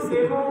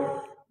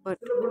 but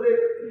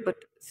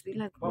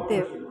Srila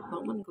Gurudeva,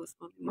 Vamana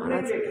Gosvami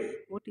Maharaj,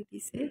 what did he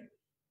say?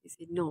 He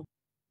said, no,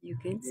 you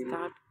can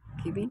start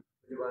giving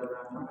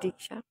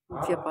diksha,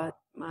 Pujyapat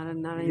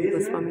Narayana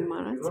Gosvami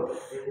Maharaj.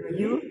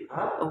 You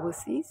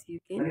overseas, you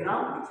can,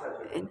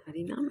 and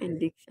harinam and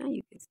diksha,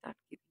 you can start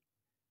giving.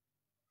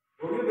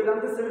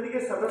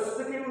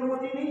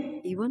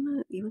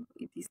 Even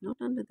it is not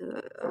under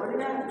the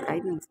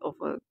guidance of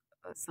a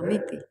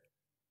samiti.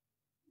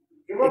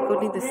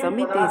 According to the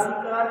samitis,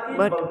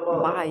 but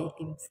by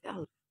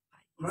himself,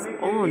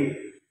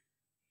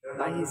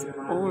 by his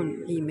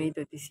own, he made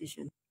a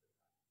decision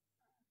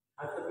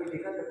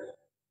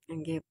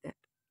and gave that.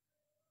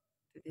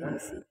 Today you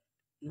see,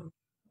 no.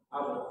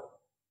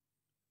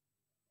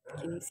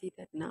 Can you see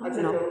that now?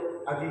 No.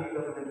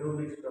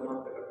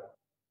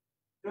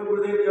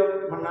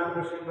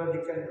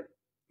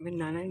 When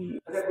Narayana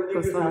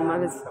Goswami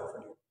Maharaj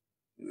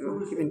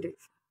given this,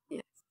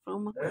 yes,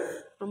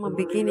 from a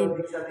beginning,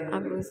 I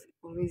was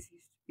always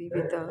used to be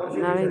with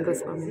Narayana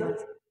Goswami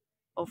Maharaj.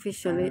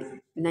 Officially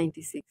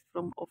 96.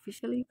 From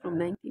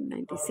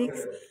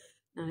 1996,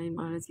 Narayana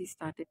Maharaj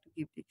started to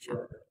give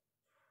diksha.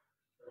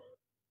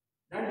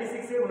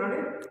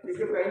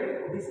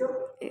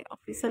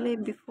 Officially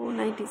before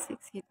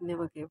 96, he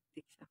never gave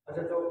diksha.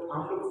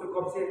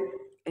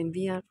 And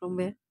we are from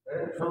where?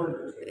 From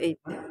 8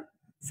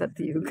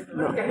 Satyuga.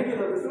 No.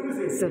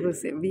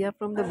 We are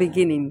from the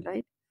beginning,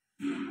 right?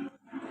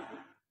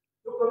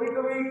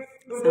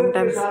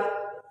 Sometimes,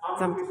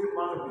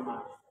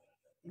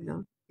 you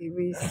know, we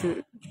used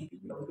to,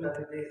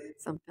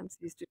 sometimes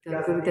we used to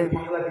tell Gurudev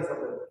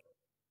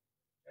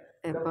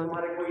about.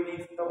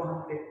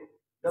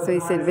 So he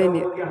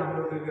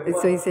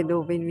said,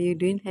 oh, when we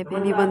didn't have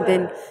anyone,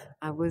 then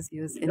I was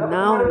yours. And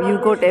now you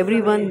got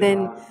everyone,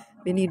 then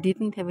when you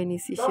didn't have any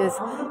sishyas,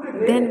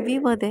 then we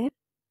were there.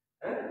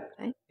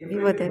 Right? We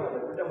were there.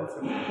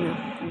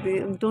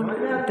 No,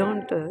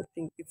 don't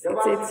think it's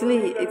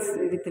actually it's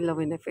with love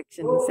and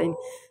affection. He's saying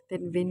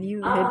that when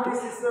you had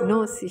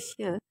no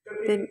sishya,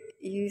 then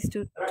you used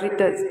to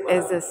treat us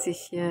as a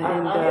sishya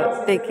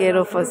and take care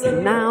of us.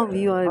 Now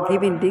you are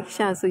giving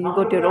diksha, so you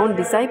got your own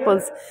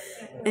disciples,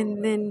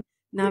 and then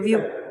now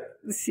you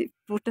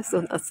put us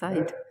on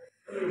aside.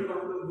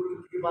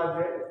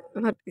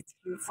 But it's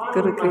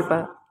Guru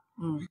Kripa.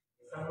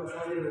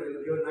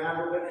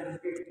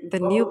 The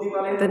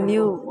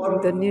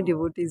new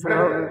devotees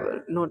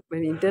were not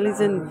very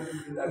intelligent.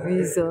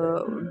 We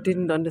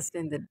didn't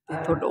understand that. They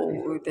thought,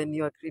 oh, then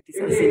you are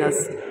criticizing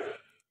us.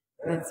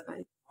 That's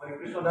why.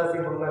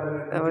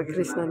 Our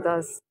Krishna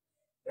Das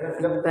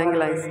in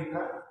Bangladesh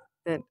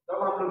that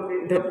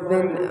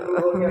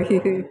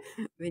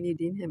when you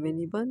didn't have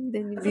anyone,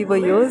 then we were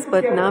yours,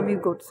 but now we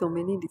got so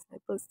many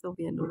disciples, so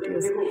we are not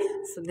yours.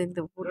 So then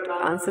the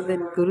answer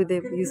that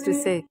Gurudev used to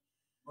say,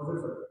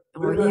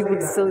 or he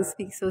would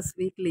speak so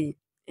sweetly,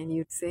 and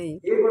you'd say,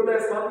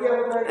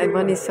 and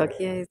one is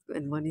Svakiya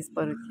and one is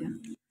Parakiya.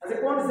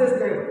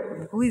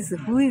 Who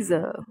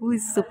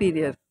is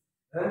superior?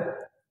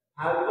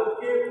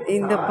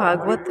 In the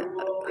Bhagavat,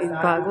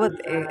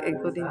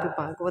 according to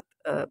Bhagavat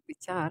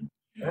Vichar,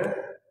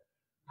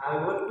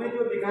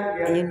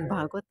 in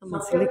Bhagavatam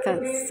it's लिखा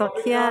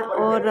Svakiya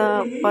or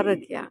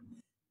Parakiya,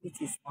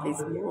 which is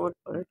more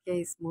Parakiya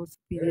is more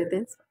superior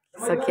than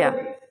Svakiya.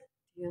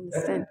 Do you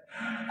understand?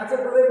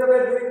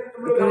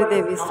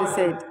 Gurudev used to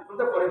say,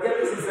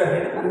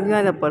 you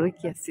are the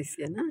Parakiya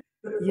Sisya, na?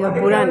 You are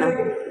Purana.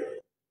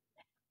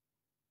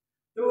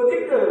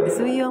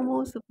 So you are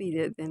more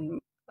superior than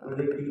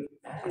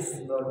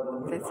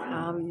that's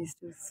how he used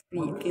to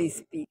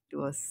speak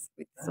to us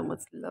with so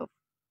much love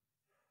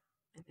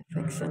and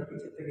affection.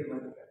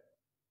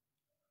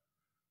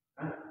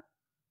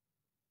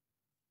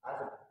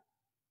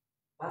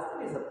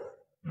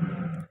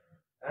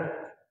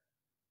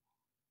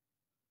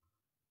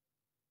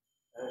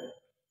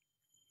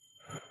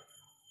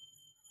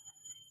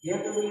 In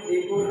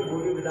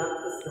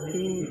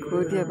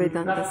Gaudiya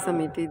Vedanta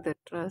Samiti, the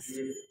trust,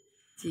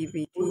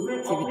 GVT.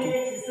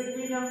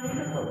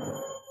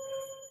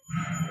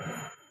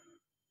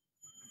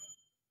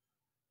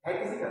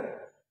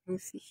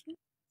 Musician?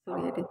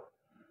 Sorry, I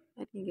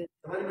didn't get.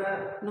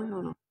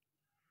 No.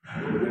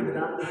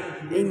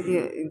 In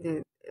the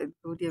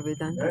Gaudiya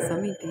Vedanta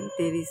Samiti,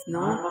 there is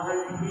no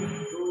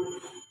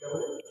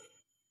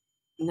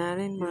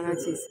Narayana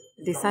Maharaj's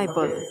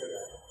disciple,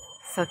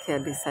 Sakya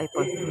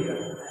disciple.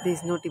 There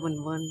is not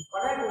even one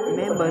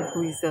member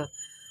who is a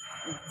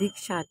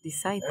Diksha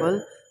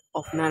disciple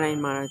of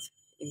Narayana Maharaj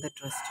in the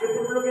trust.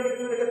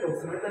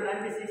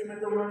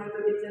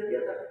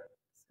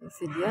 He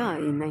said, yeah,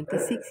 in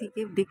 96 he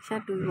gave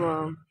Diksha to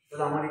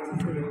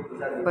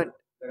but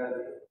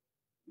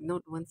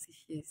not one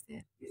Sishya is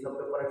there. ये सब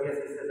तो परकिया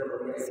शिष्य सब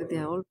बन So जाएंगे। they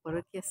are all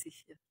Parakiya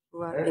Sishya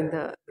who are in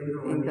the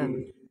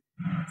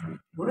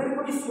उन्होंने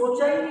कभी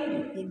सोचा ही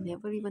नहीं। he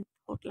never even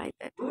thought like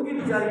that. उनकी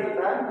विचार ये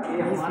था कि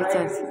His हमारा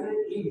vichar एक दूसरे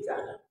की विचार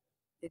है।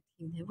 that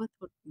he never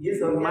thought ये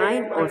सौख्या है,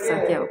 mine or परकिया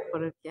है, Sakya or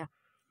Parakiya.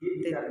 ये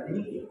विचार That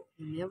नहीं किया।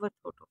 he never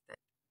thought of that.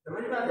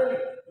 समझ में आता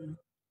नहीं?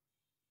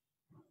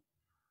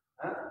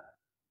 हाँ?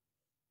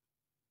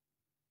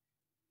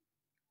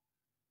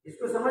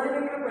 इसको समझने के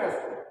लिए प्रयास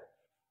करो।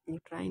 You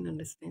try and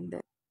understand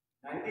that.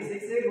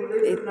 96 से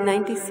गुरुदेव In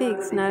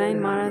 96, Narayana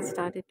Maharaj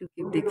started to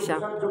give diksha.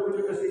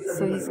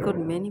 So he's got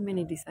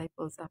many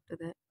disciples after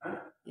that.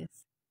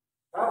 Yes.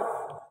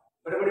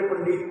 बड़े-बड़े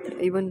पंडित,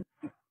 Even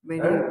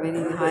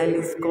very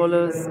highly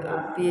scholars,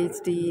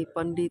 PhD,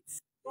 pandits.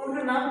 तो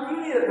उनका नाम क्यों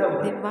नहीं रखा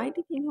हुआ? Then why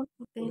did he not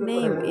put their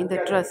name in the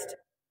trust?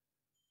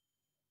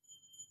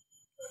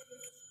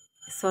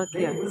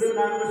 Svakiya. गुरुदेव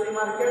नाम को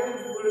स्वीकार किया कि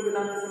पूरे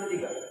वेदांत समिति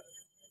का,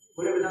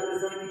 पूरे वेदांत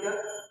समिति का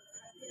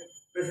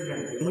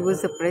president. He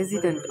was the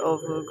president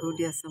of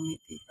Gaudiya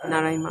Samiti.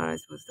 Narayana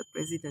Maharaj was the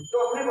president.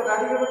 तो अपने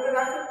बगाड़ी के बच्चे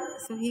रख सकते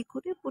So he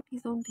could have put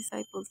his own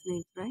disciples'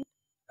 names, right?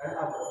 हैं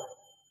आप,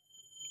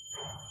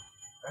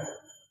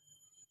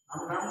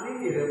 हम नाम नहीं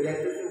ले रहे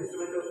जैसे से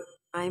उसमें तो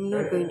I am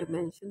not going to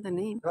mention the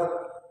name.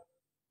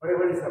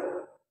 बड़े-बड़े सब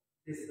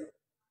इस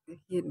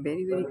He had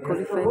very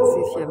qualified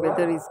Sishya,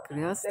 whether he's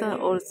Grihastha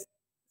or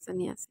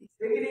Sannyasi.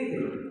 लेकिन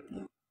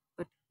नहीं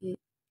But he,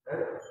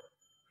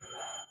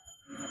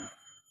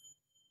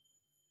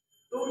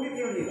 तो उनके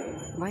क्यों नहीं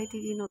रहा? why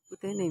did he not put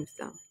their names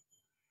down?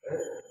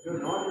 जो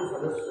नौ जो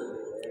सदस्य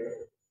है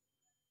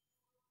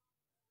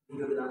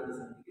जो वेदांत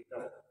समिति का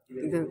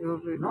The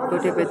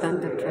Gaudiya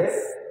Vedanta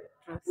Trust.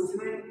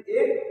 उसमें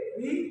एक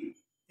भी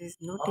There's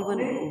not even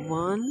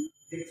one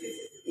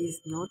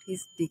is not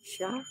his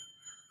Diksha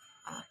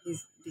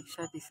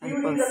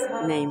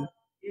disciple's name.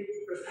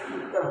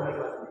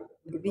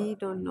 We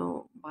don't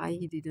know why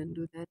he didn't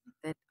do that.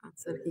 That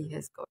answer he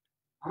has got.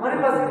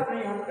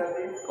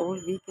 All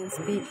we can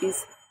speak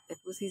is that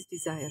was his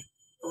desire.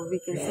 All we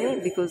can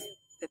say because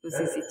that was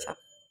his icha.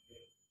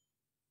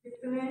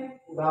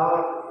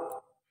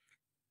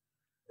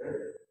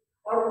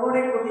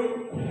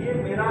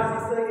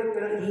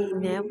 He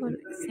never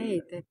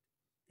said that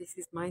this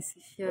is my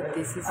Shishya,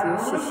 this is your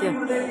Shishya.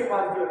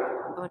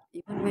 But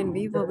even when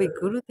we were with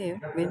Gurudev,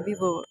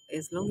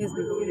 as long as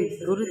we were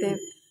with Gurudev,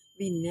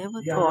 we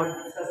never thought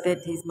that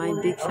he's my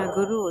Diksha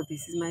Guru or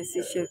this is my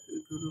Shishya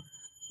Guru.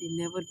 We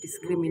never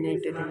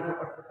discriminated him.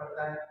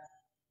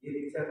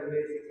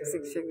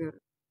 Shiksha Guru.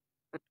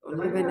 But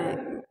only when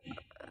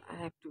I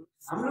have to,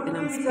 when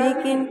I'm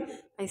speaking,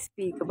 I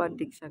speak about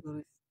Diksha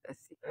Guru,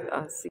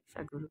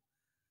 Shiksha Guru.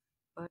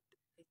 But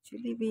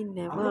actually we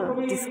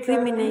never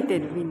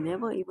discriminated. We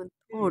never even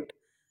thought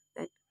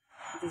that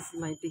this is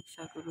my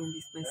Diksha Guru and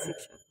this is my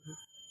Shiksha Guru.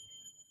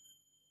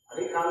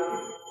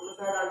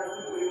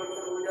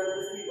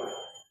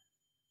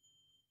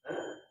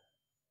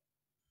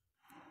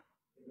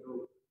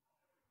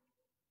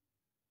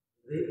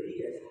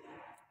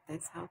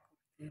 That's how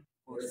Gurudev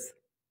was.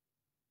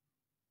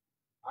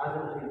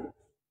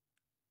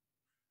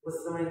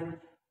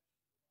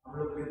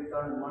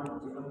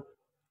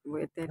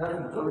 At that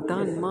time, our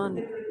dhan, man,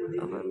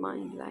 our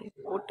mind, life,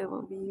 whatever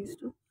we used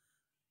to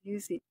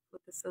use it for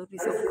the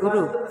service of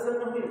Guru.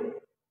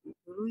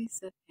 Guru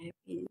is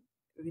happy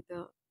with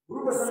the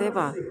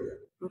Seva.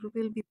 Guru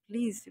will be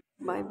pleased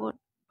by what?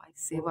 By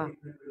Seva.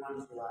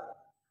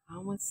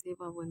 How much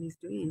Seva one is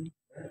doing.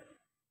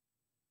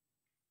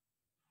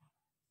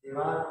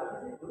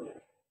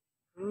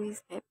 Guru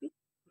is happy.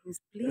 Guru is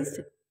pleased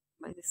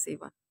by the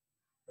Seva.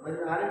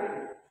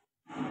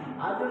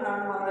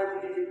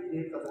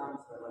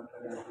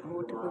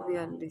 Whatever we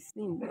are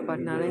listening about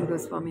Narayana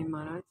Gosvami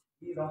Maharaj,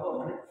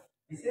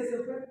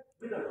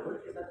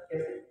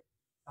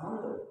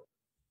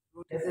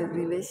 what is the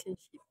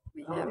relationship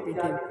we have with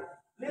him?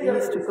 We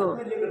used to go.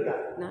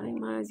 Narayana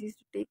Maharaj used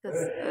to take us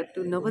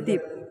to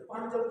Navadip,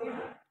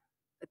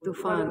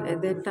 Tufan.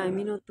 At that time,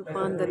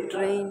 Tufan, the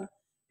train,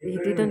 we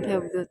didn't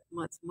have that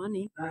much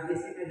money.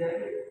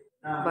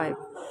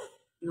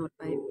 Not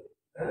by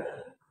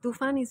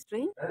Tufan is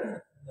train?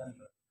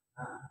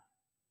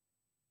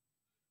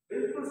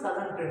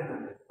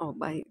 Oh,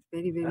 by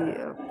very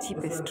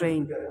cheapest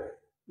train. 20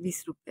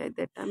 rupees. At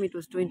that time it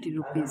was 20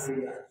 rupees.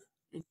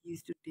 And he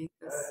used to take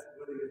us.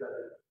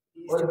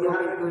 He used to go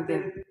with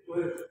Gurudev.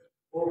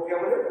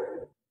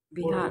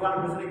 Bihar.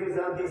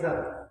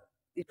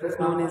 It was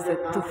known as the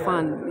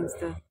Tufan, means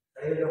the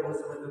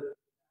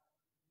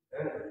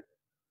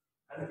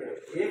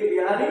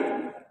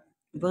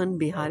one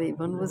Bihari.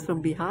 One was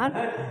from Bihar.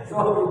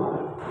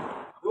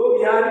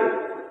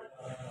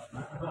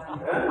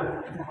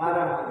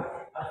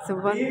 So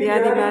one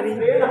Bihari.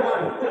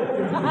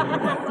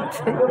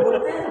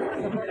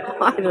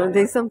 I don't know,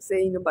 there's some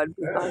saying about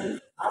Bihari.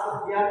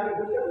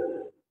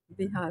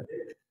 Bihar.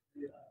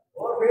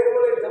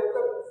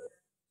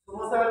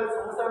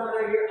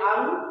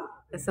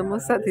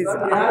 Samosa is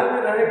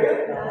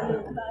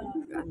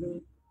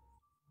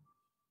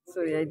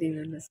Sorry, I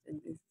didn't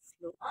understand this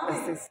slow as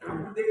this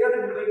sound.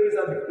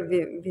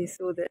 We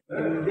saw that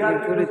in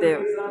Gurudev,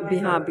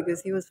 Bihar,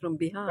 because he was from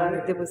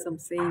Bihar. There were some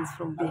sayings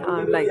from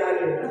Bihar, like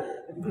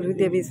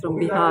Gurudev is from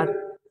Bihar.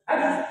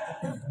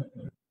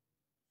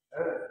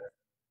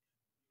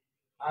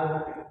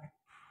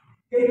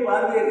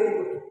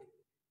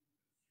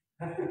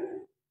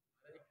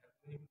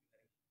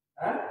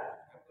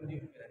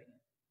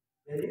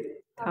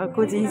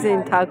 Thakurji is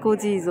in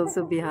Thakurji is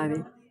also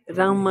Bihari.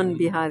 Raman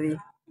Bihari.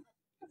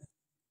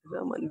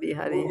 Raman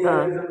Bihari.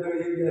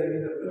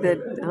 That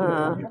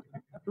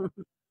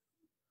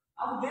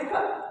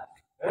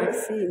I've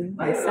seen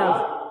myself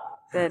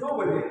that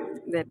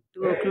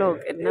 2 o'clock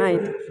at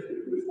night,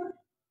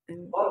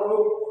 and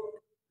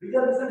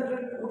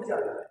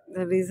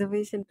the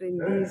reservation train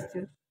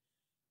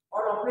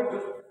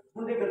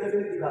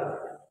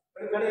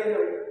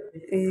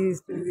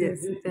used to yes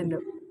stand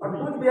up.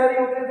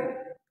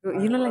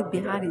 You know, like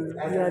Biharis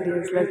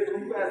like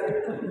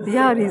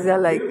Biharis are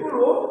like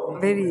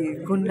very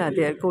gunda.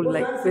 They are called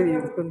like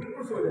very gunda.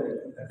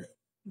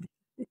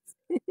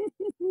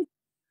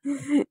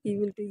 He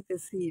will take the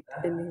seat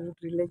and he would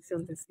relax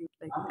on the seat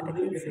like that. I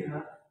can see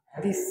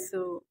this.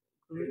 So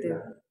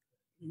Gurudev,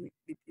 he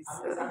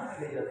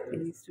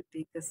used to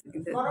take us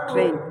in the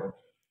train.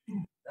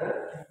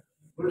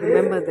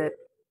 Remember that.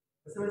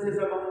 He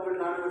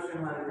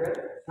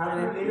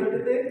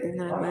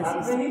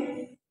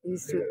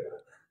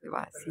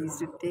used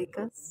to take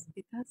us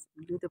with us,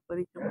 do the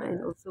parikrama,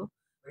 and also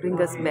bring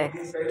us back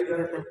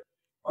together.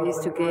 We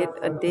used to get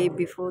a day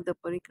before the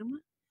parikrama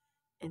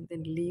and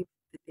then leave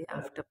the day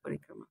after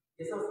parikrama.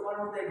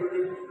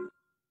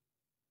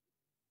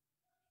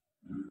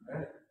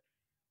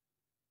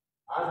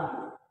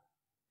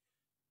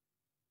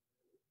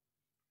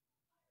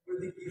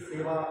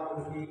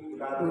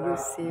 Guru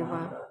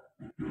Seva.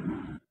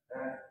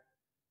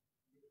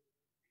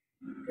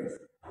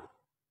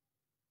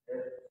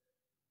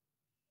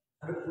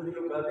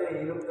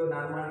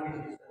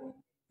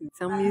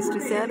 Some used to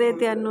say,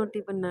 they are not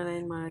even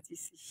Narayana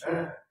Maharaj's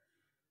Shishya.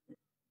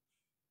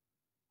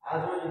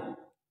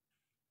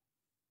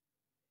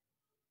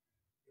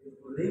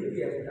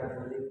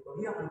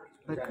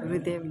 But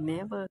Gurudev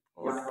never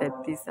thought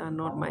that these are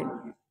not my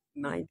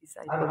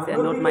disciples, they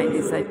are not my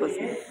disciples,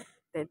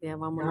 that they are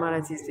Vamana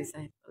Maharaj's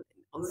disciples.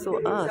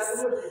 Also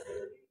us,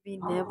 we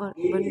never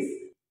even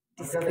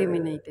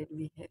discriminated.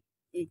 We had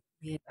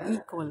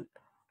equal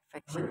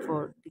affection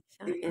for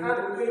Diksha and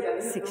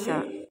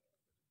Siksha.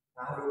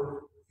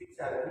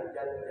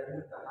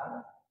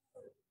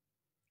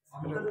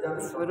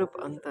 Swarup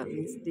Antar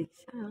means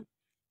Diksha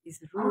is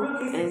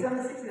Roop and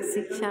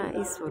Siksha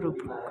is Swarup.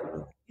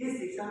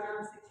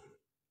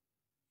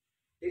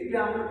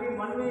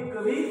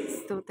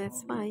 So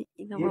that's why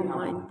in our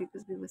mind,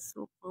 because we were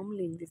so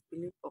firmly in this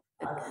belief of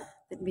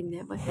that we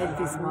never had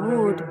this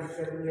mood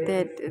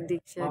that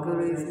Diksha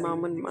Guru is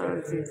Vamana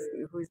Maharaj,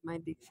 who is my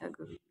Diksha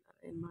Guru,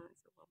 and Maharaj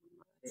of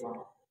Vamana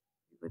Maharaj.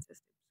 We were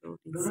just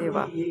absorbed in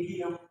Seva.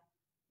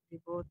 We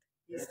both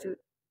used to,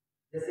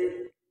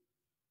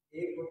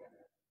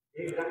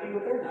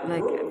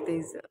 like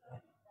there's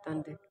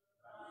Tande.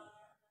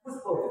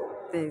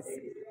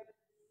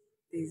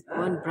 There's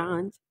one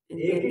branch and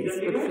then it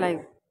would fly.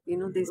 You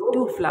know, there's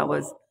two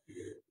flowers.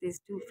 There's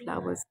two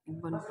flowers in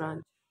one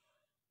branch.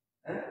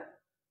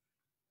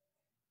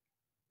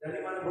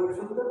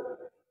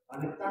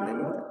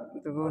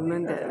 The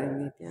Gaurnanda and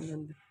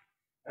Nityananda.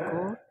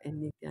 Gaur and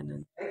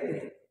Nityananda.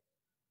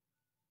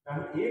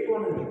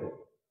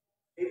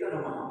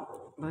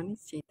 One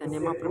is Chaitanya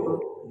Mahaprabhu,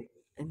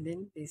 and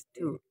then there's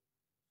two.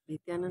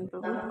 Nityananda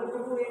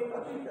Prabhu,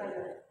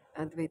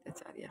 Advaita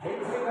Acharya.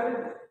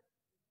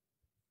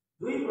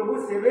 Doi Prabhu,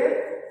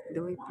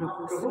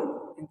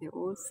 and they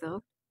all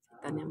served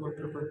Chaitanya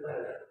Mahaprabhu.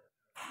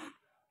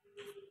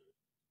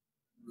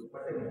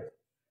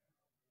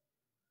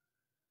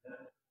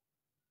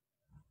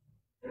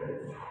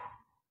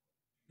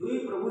 दुई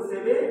प्रभु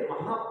सेवे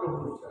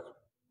महाप्रभु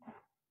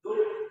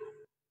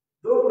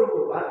दो प्रभु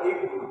और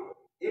एक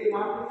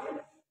महाप्रभु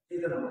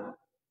चैतन्य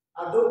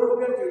महाप्रभु दो प्रभु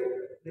के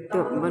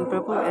one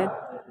Prabhu and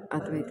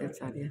Advaita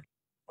Acharya.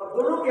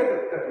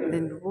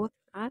 Then both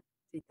are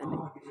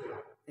Chaitanya.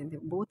 Then they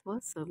both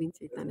were serving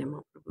Chaitanya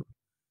Mahaprabhu.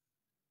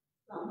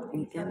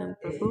 Nityananda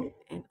Prabhu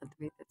and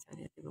Advaita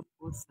Acharya, they were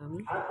both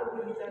serving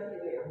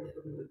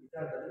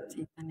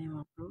Chaitanya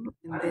Mahaprabhu.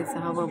 And that's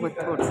how our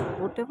thoughts,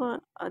 whatever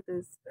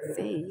others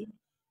say,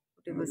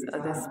 whatever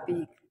others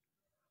speak,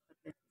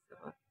 that is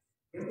our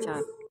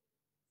vichar.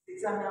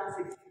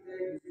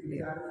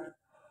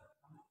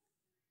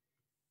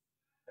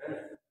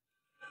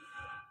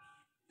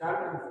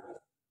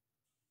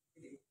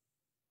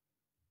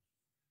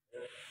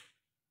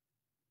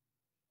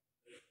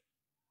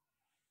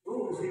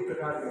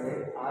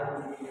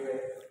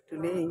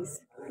 Today is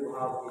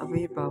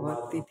Avirbhava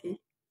Tithi.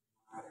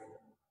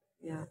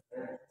 Yeah,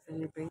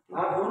 celebrating.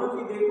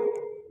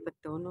 But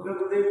don't know.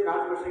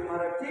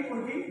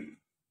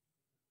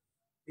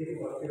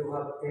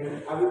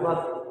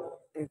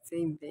 It's the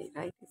same day,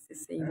 right? It's the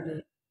same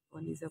day.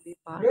 One is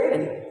Avirbhava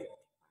and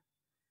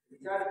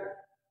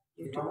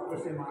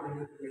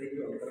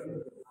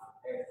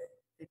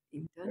that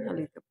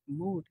internally the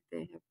mood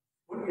they have,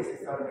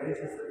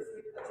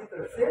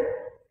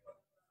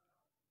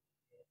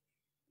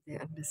 they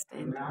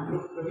understand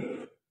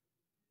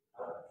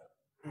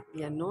that we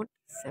are not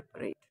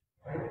separate.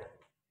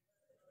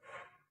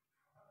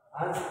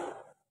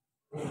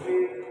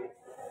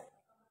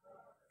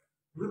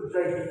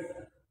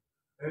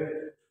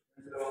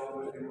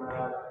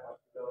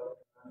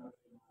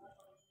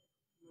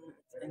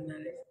 And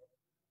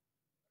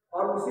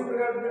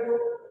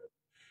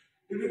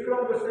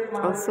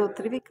also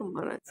Trivikram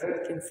Maharaj, you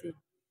can see,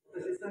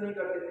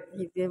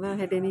 he never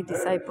had any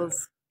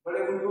disciples.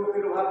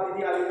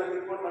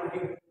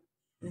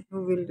 Who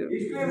will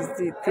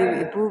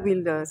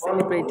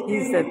celebrate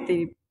his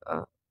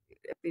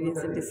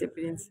appearance and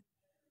disappearance?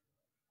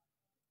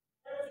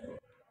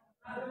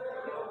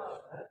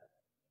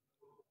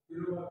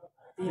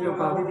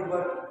 Tirobhav.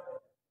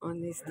 On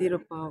his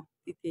Tirobhav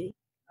Tithi,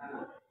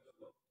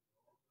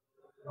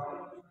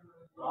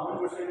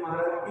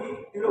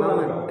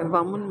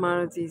 Vamana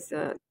Maharaj is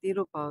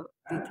Tirobhav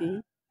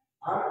Tithi,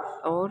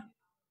 or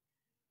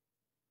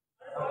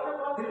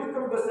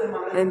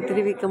and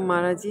Trivikram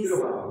Maharaj is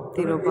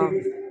Tirobhav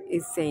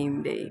is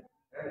same day.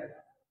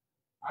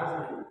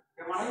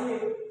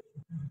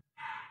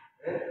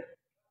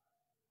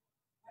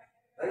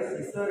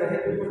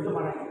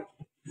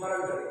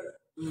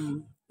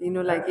 You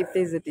know, like if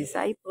there's a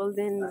disciple,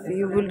 then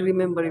you will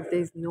remember. If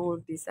there's no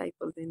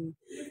disciple, then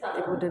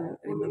they wouldn't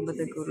remember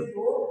the Guru.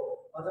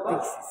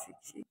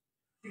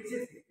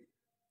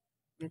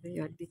 Whether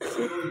you are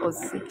Dikshit or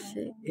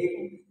Sikshit.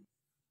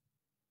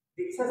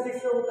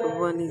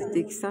 One is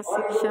Diksa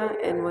Siksha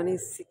and one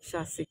is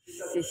Siksha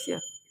Sishya.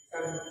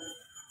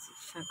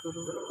 Siksha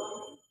Guru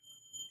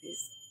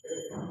is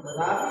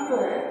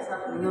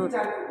not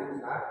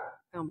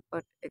come,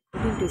 but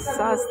according to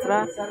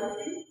Shastra,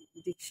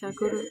 Diksha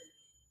Guru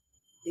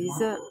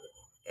is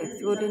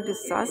according to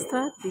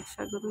Shastra,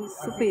 Diksha Guru is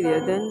superior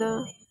than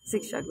the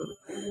Siksha Guru,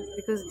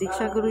 because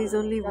Diksha Guru is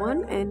only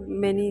one and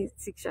many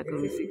Siksha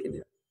Gurus you can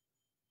have.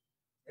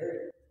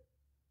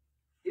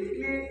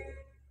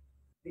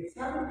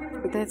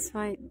 That's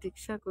why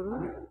Diksha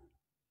Guru,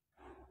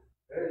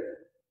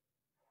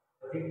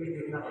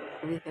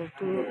 we have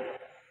to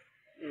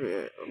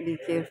be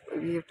careful,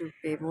 we have to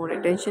pay more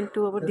attention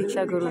to our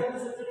Diksha Guru,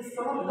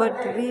 but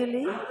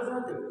really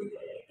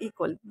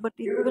equal, but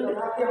equal,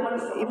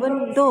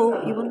 even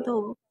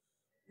though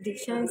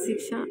Diksha and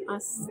Siksha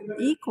are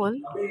equal,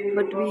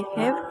 but we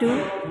have to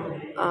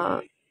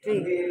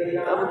take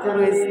our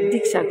Guru as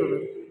Diksha Guru.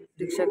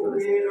 Diksha Guru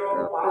is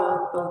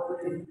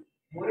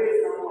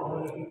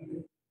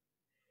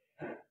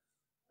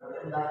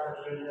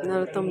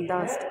Narottam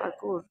Das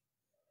Thakur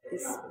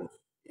is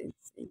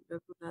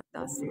Raghunath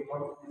Das.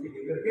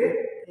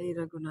 Hey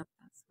Raghunath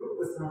Das,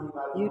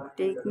 you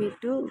take me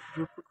to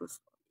Rupa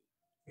Goswami.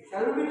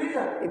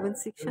 Even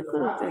Siksha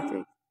Guru that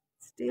way.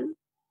 Still,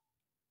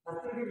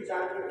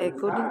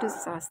 according to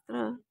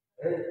Shastra,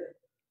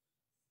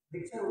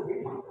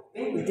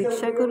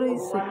 Diksha Guru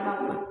is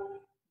superior.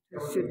 You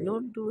should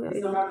not do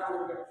any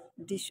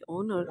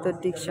dishonor the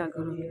Diksha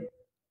Guru.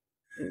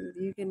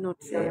 You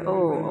cannot say,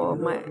 oh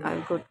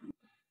I've got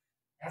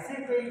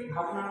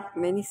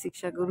many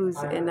Siksha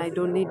Gurus and I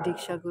don't need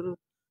Diksha Guru.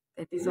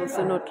 That is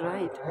also not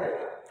right.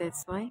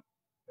 That's why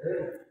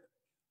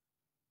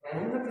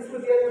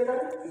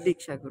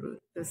Diksha Guru,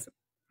 the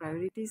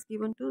priority is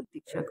given to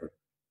Diksha Guru.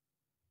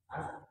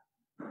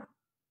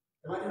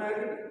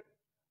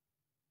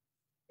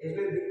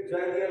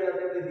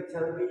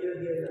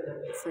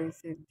 So you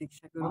say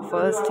Diksha Guru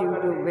first. You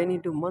do, when you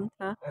do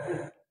mantra,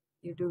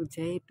 you do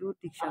Jai to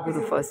Diksha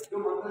Guru first.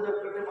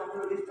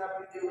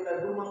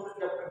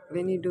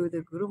 When you do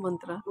the Guru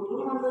mantra,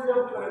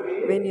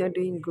 when you are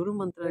doing Guru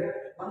mantra,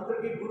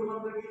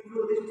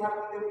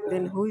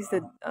 then who is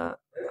the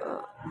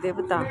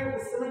Devata,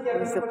 who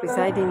is the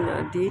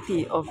presiding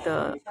deity of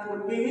the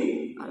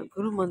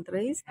Guru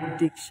mantra is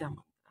Diksha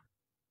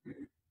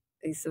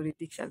mantra. Sorry,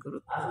 Diksha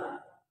Guru.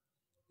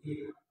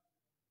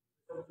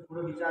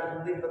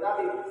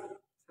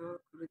 So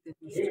Gurudev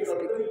needs to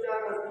speak.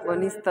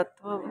 One is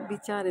Tattva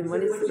Vichar and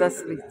one is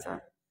Ras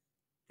Vichar.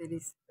 There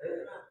is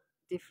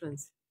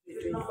difference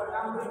between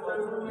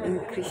in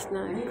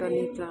Krishna and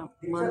Kanitra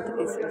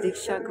mantra is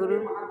Diksha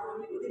Guru.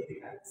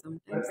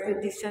 Sometimes the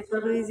Diksha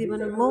Guru is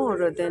even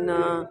more than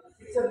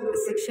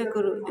Siksha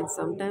Guru, and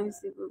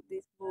sometimes there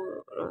is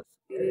more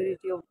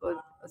superiority of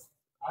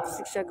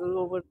Siksha Guru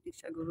over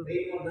Diksha Guru.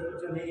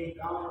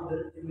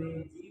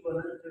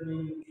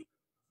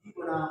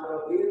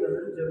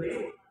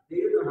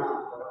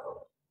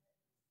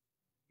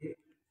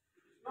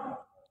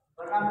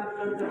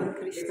 In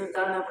Krishna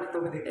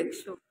Karnapratam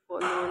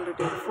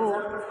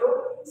 104,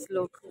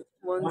 Slok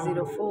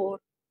 104,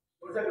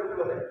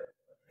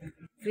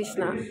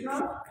 Krishna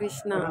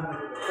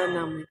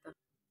Karnamrita.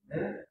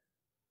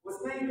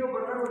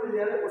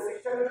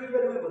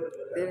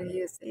 There he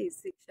says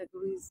Siksha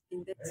Guru is, in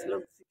that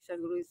slok, Siksha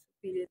Guru is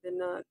superior than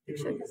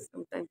Diksha.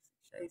 Sometimes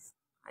Siksha is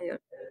higher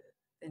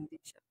than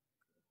Diksha.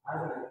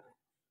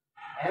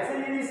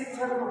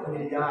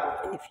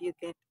 If you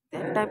get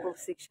that type of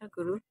Siksha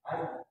Guru,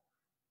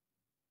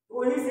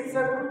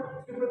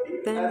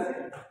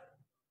 then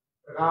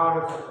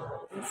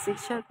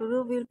Siksha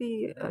Guru will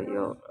be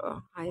your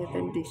higher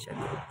than Diksha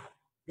Guru.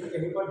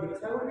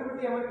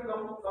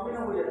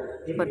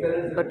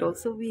 But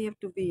also we have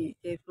to be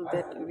careful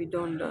that we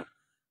don't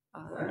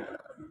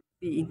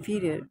be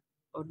inferior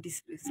or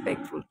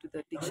disrespectful to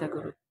the Diksha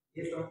Guru.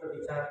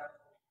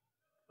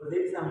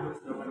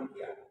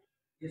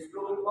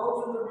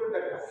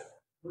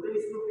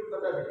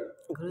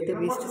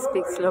 Gurudeva used to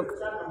speak slok,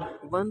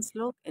 one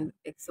slok and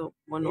exo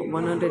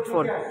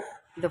 104.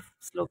 The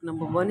slok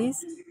number 1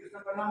 is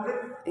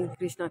in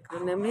Krishna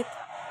Karnamrit,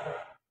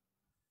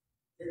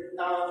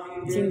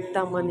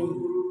 Chintamani.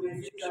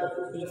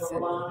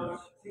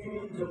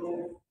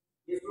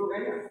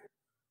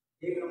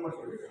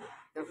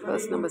 The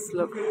first number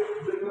slok.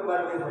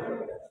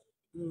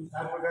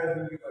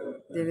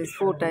 There is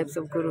 4 types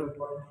of Guru.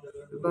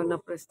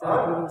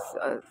 Vanaprastha Gurus,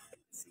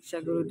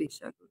 Siksha Guru,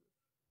 Diksha Guru.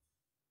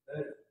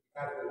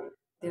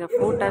 There are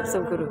 4 types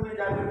of Guru.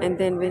 And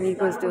then when he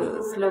goes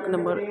to slok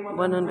number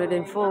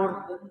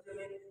 104,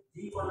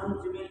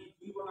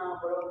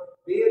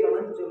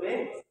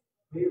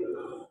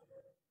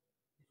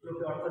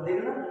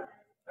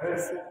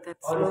 that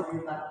slok,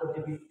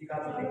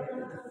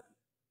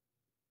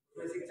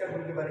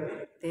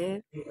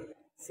 there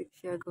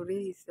Siksha Guru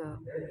is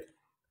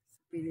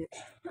superior,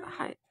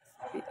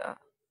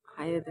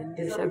 higher than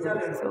Diksha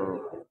Guru. So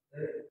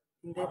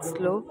in that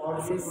slok,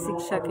 it says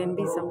Siksha can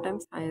be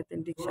sometimes higher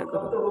than Diksha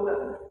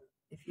Guru.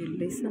 If you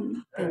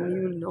listen, then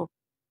you will know.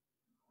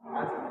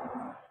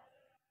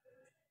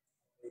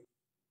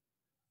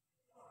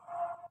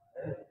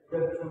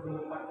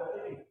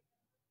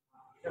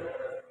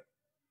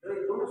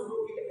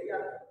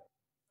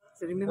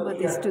 So remember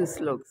these 2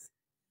 sloks.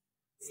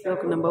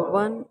 Slok number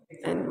 1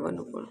 and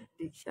 104.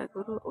 Diksha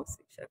Guru or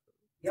Siksha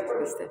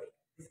Guru.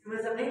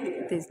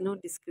 There is no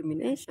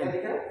discrimination.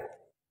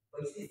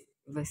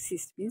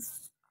 Vasist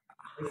means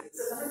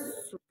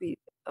superior,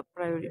 a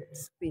priority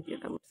superior,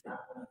 I would say.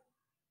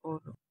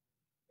 Or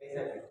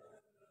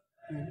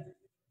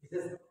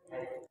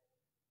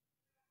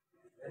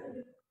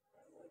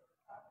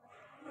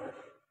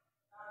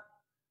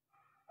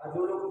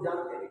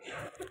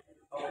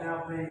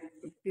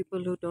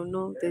people who don't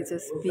know, they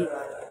just speak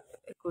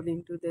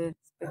according to their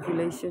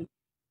speculation.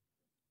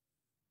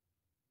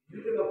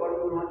 That's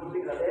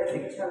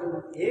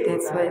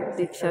why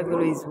Diksha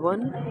Guru is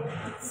 1,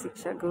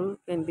 Siksha Guru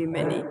can be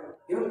many.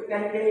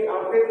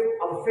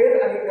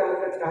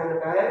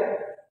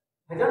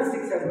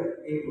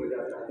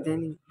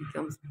 Then it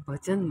becomes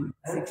Bhajan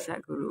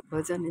Siksha Guru.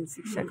 Bhajan and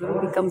Siksha Guru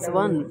becomes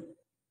 1.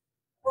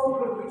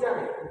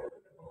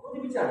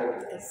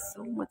 There's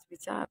so much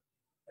vichar.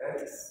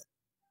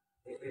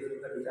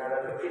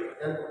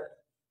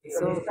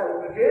 So,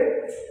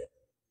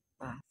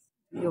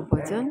 do your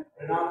bhajan,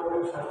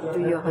 do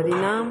your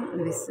harinam,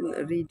 listen,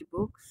 read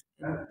books,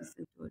 and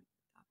listen to it.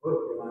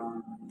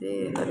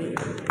 De Hari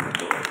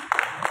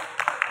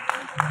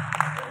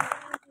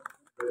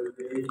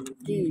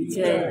Ki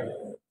Jai.